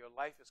know that your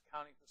life is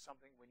counting for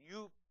something when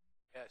you,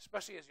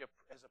 especially as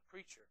a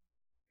preacher,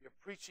 you're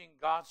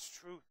preaching God's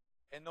truth,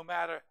 and no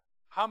matter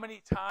how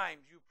many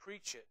times you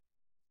preach it,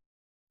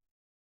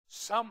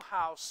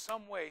 somehow,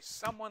 some way,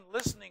 someone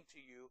listening to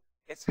you,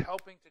 it's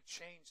helping to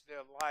change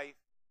their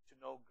life to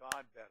know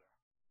God better.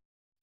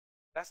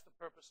 That's the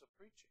purpose of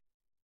preaching.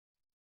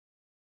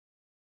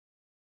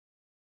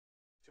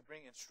 To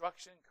bring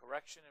instruction,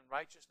 correction, and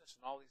righteousness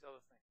and all these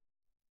other things.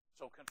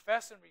 So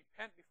confess and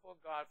repent before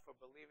God for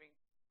believing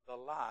the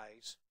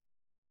lies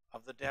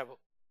of the devil.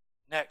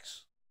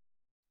 Next,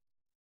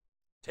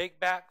 take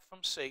back from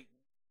Satan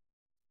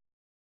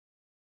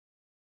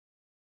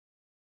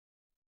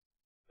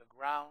the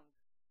ground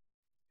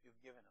you've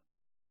given him.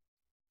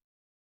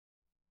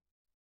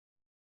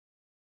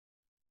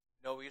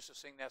 You know, we used to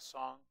sing that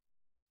song,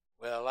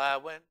 well, I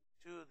went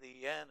to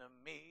the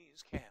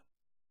enemy's camp,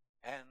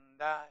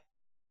 and I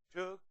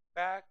took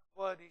back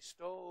what he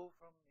stole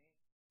from me.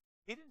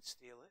 He didn't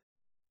steal it.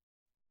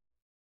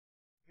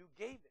 You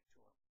gave it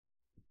to him.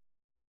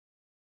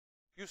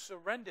 You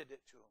surrendered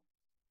it to him.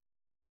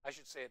 I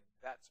should say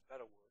that's a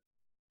better word.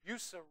 You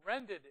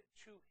surrendered it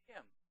to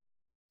him.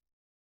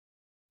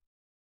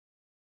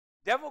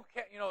 Devil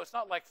can't, it's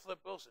not like Flip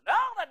Wilson. No,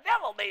 the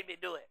devil made me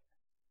do it.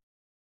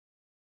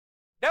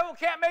 Devil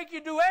can't make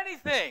you do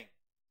anything.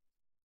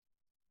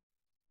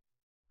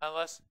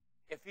 Unless,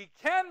 if he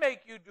can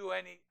make you do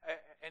anything,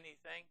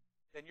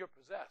 then you're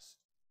possessed.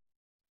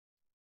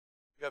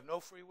 You have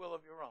no free will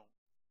of your own.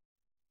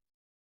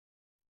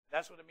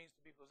 That's what it means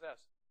to be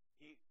possessed.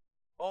 He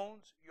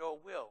owns your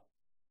will.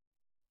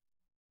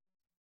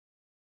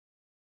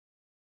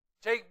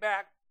 Take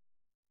back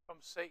from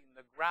Satan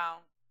the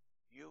ground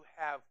you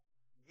have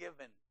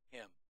given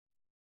him.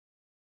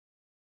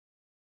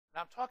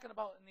 And I'm talking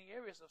about in the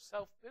areas of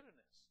self-bitterness.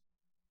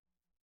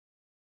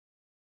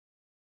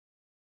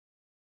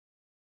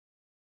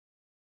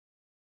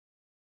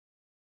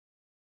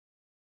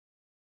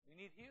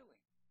 We need healing.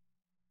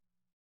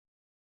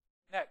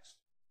 Next,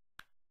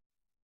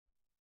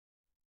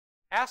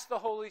 ask the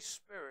Holy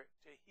Spirit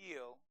to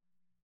heal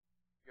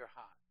your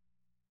heart.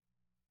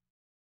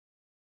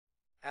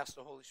 Ask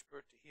the Holy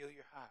Spirit to heal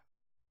your heart.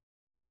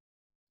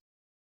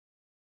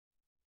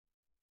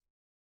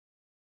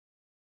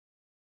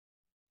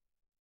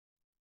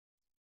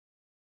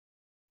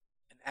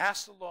 And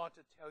ask the Lord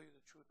to tell you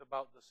the truth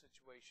about the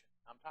situation.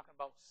 I'm talking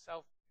about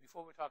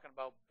before we're talking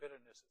about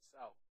bitterness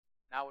itself.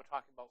 Now we're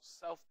talking about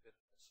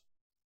self-bitterness.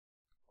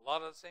 A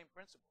lot of the same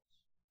principles.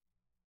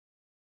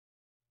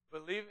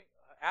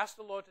 Ask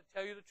the Lord to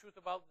tell you the truth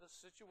about the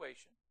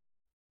situation.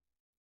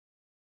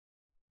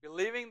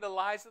 Believing the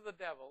lies of the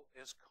devil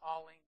is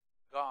calling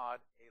God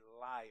a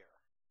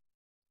liar.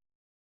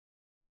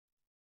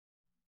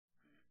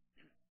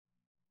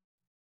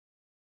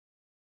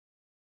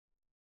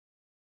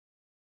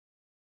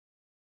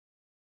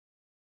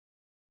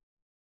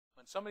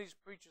 When some of these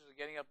preachers are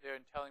getting up there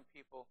and telling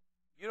people,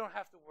 you don't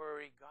have to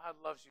worry, God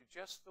loves you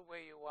just the way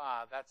you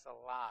are, that's a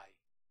lie.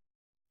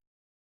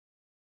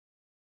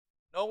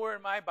 Nowhere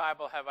in my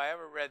Bible have I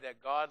ever read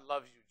that God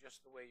loves you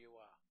just the way you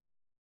are.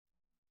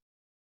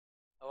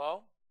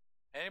 Hello?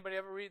 Anybody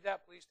ever read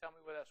that? Please tell me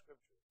where that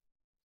scripture is.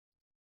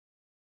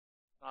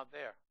 It's not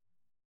there.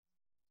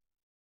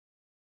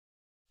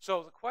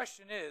 So the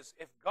question is,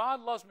 if God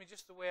loves me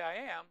just the way I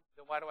am,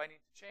 then why do I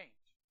need to change?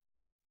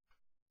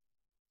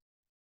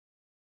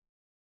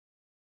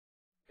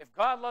 If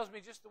God loves me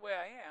just the way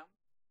I am,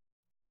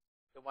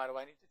 then why do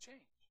I need to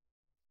change?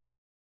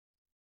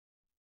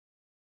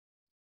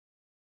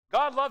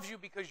 God loves you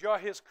because you're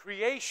His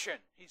creation.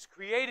 He's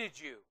created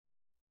you.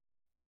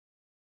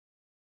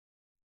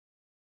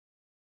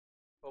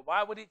 But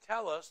why would He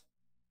tell us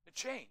to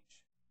change?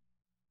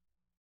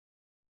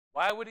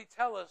 Why would He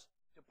tell us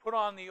to put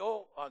on the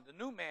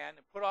new man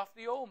and put off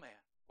the old man?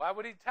 Why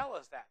would He tell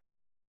us that?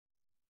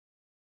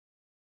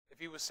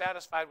 If He was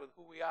satisfied with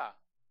who we are.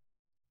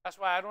 That's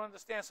why I don't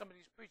understand some of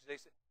these preachers. They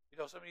say,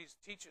 some of these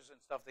teachers and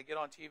stuff, they get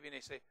on TV and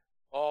they say,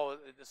 oh,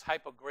 this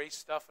hyper grace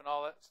stuff and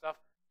all that stuff.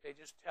 They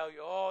just tell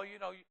you, oh,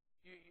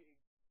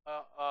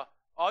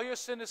 all your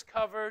sin is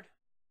covered.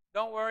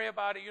 Don't worry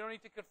about it. You don't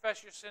need to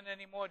confess your sin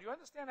anymore. Do you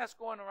understand that's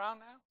going around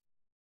now?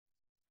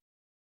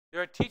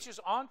 There are teachers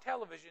on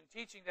television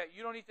teaching that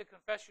you don't need to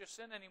confess your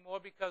sin anymore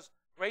because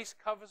grace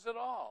covers it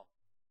all.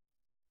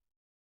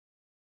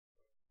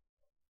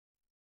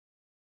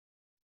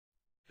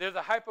 They're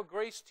the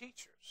hyper-grace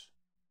teachers.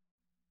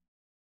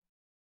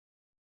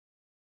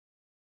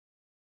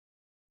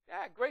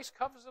 Yeah, grace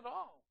covers it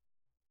all.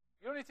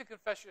 You don't need to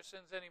confess your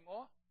sins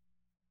anymore.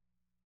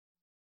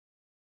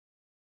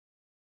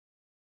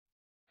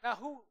 Now,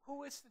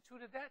 who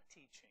instituted that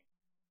teaching?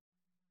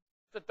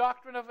 The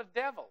doctrine of a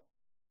devil.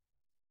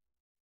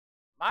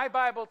 My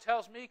Bible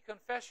tells me,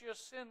 confess your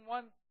sin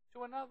one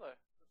to another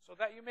so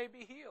that you may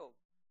be healed.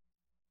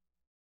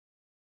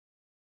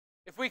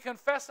 If we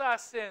confess our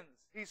sins,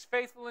 He's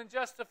faithful and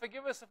just to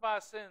forgive us of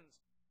our sins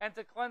and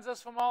to cleanse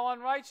us from all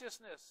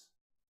unrighteousness.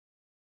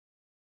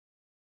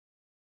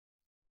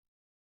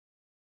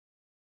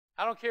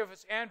 I don't care if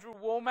it's Andrew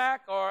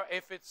Womack or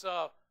if it's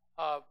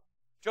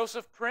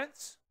Joseph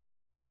Prince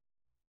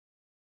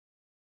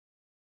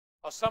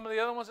or some of the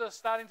other ones that are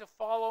starting to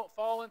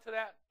fall into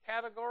that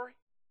category.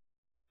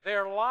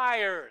 They're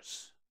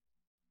liars.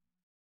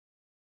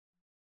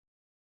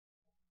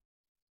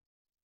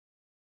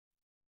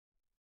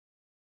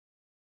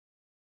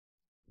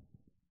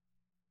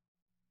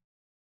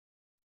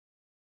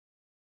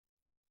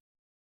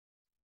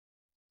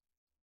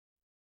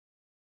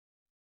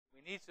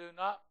 We need to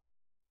not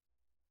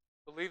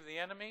believe the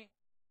enemy,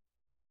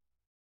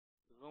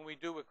 because when we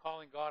do, we're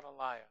calling God a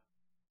liar.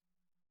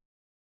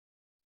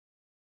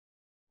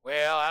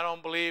 Well, I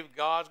don't believe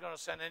God's going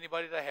to send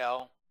anybody to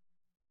hell.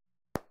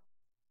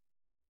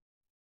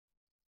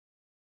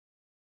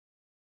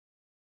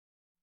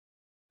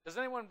 Does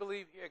anyone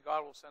believe here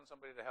God will send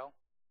somebody to hell?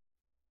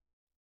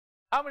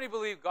 How many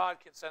believe God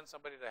can send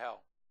somebody to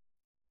hell?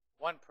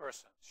 One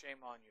person. Shame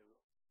on you.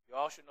 You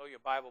all should know your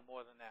Bible more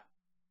than that.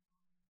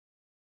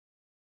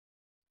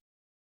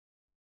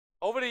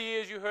 Over the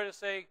years, you heard us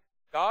say,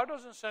 God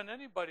doesn't send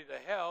anybody to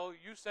hell,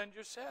 you send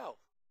yourself.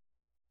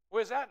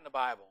 Where's that in the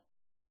Bible?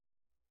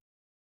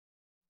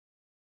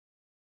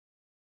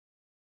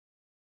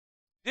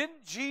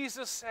 Didn't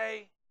Jesus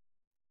say,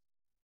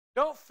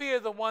 don't fear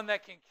the one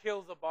that can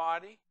kill the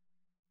body,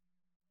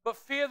 but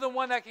fear the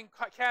one that can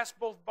cast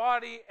both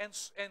body and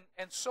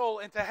soul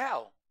into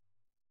hell?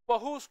 Well,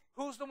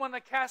 who's the one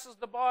that casts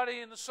the body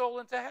and the soul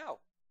into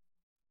hell?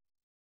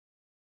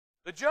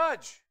 The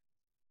judge.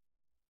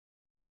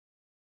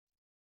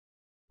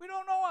 We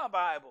don't know our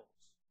Bibles.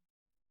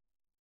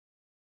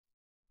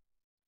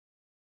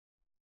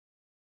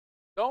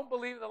 Don't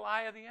believe the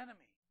lie of the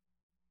enemy.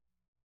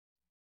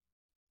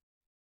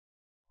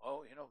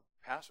 Oh,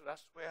 Pastor,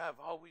 that's the way I've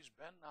always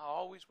been, I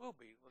always will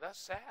be. Well, that's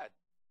sad.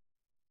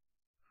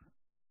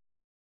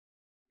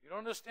 You don't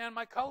understand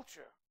my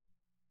culture.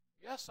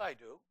 Yes, I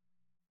do.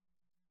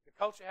 The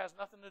culture has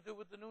nothing to do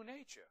with the new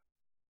nature.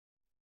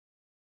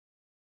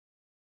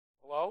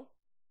 Hello?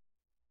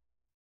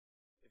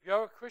 If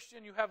you're a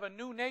Christian, you have a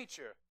new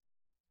nature.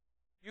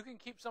 You can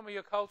keep some of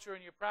your culture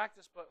and your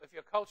practice, but if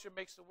your culture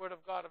makes the Word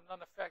of God of none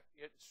effect,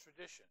 it's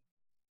tradition.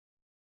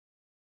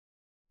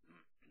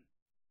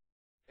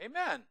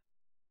 Amen.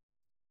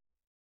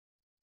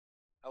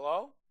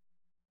 Hello?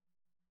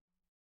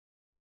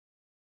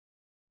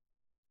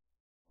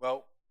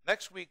 Well,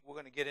 next week we're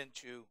going to get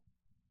into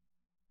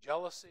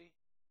jealousy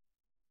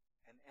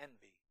and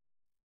envy.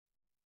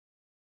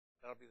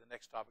 That'll be the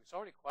next topic. It's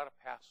already 8:15.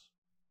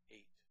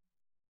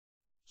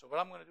 So what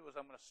I'm going to do is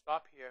I'm going to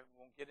stop here. We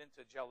won't get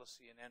into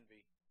jealousy and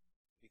envy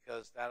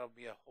because that'll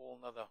be a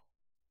whole nother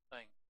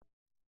thing.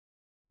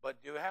 But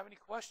do you have any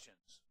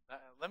questions?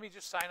 Let me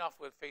just sign off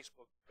with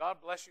Facebook.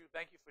 God bless you.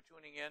 Thank you for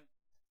tuning in.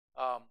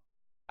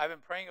 I've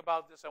been praying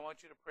about this. I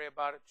want you to pray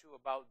about it too,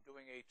 about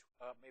doing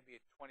maybe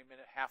a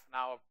 20-minute, half an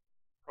hour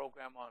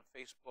program on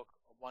Facebook,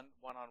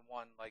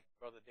 one-on-one like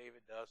Brother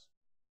David does,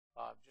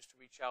 just to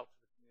reach out to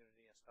the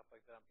community and stuff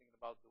like that. I'm thinking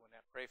about doing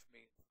that. Pray for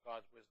me for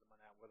God's wisdom on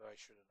that, whether I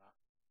should or not.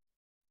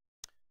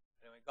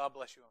 Anyway, God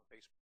bless you on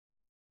Facebook.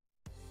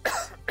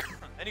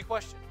 Any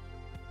questions?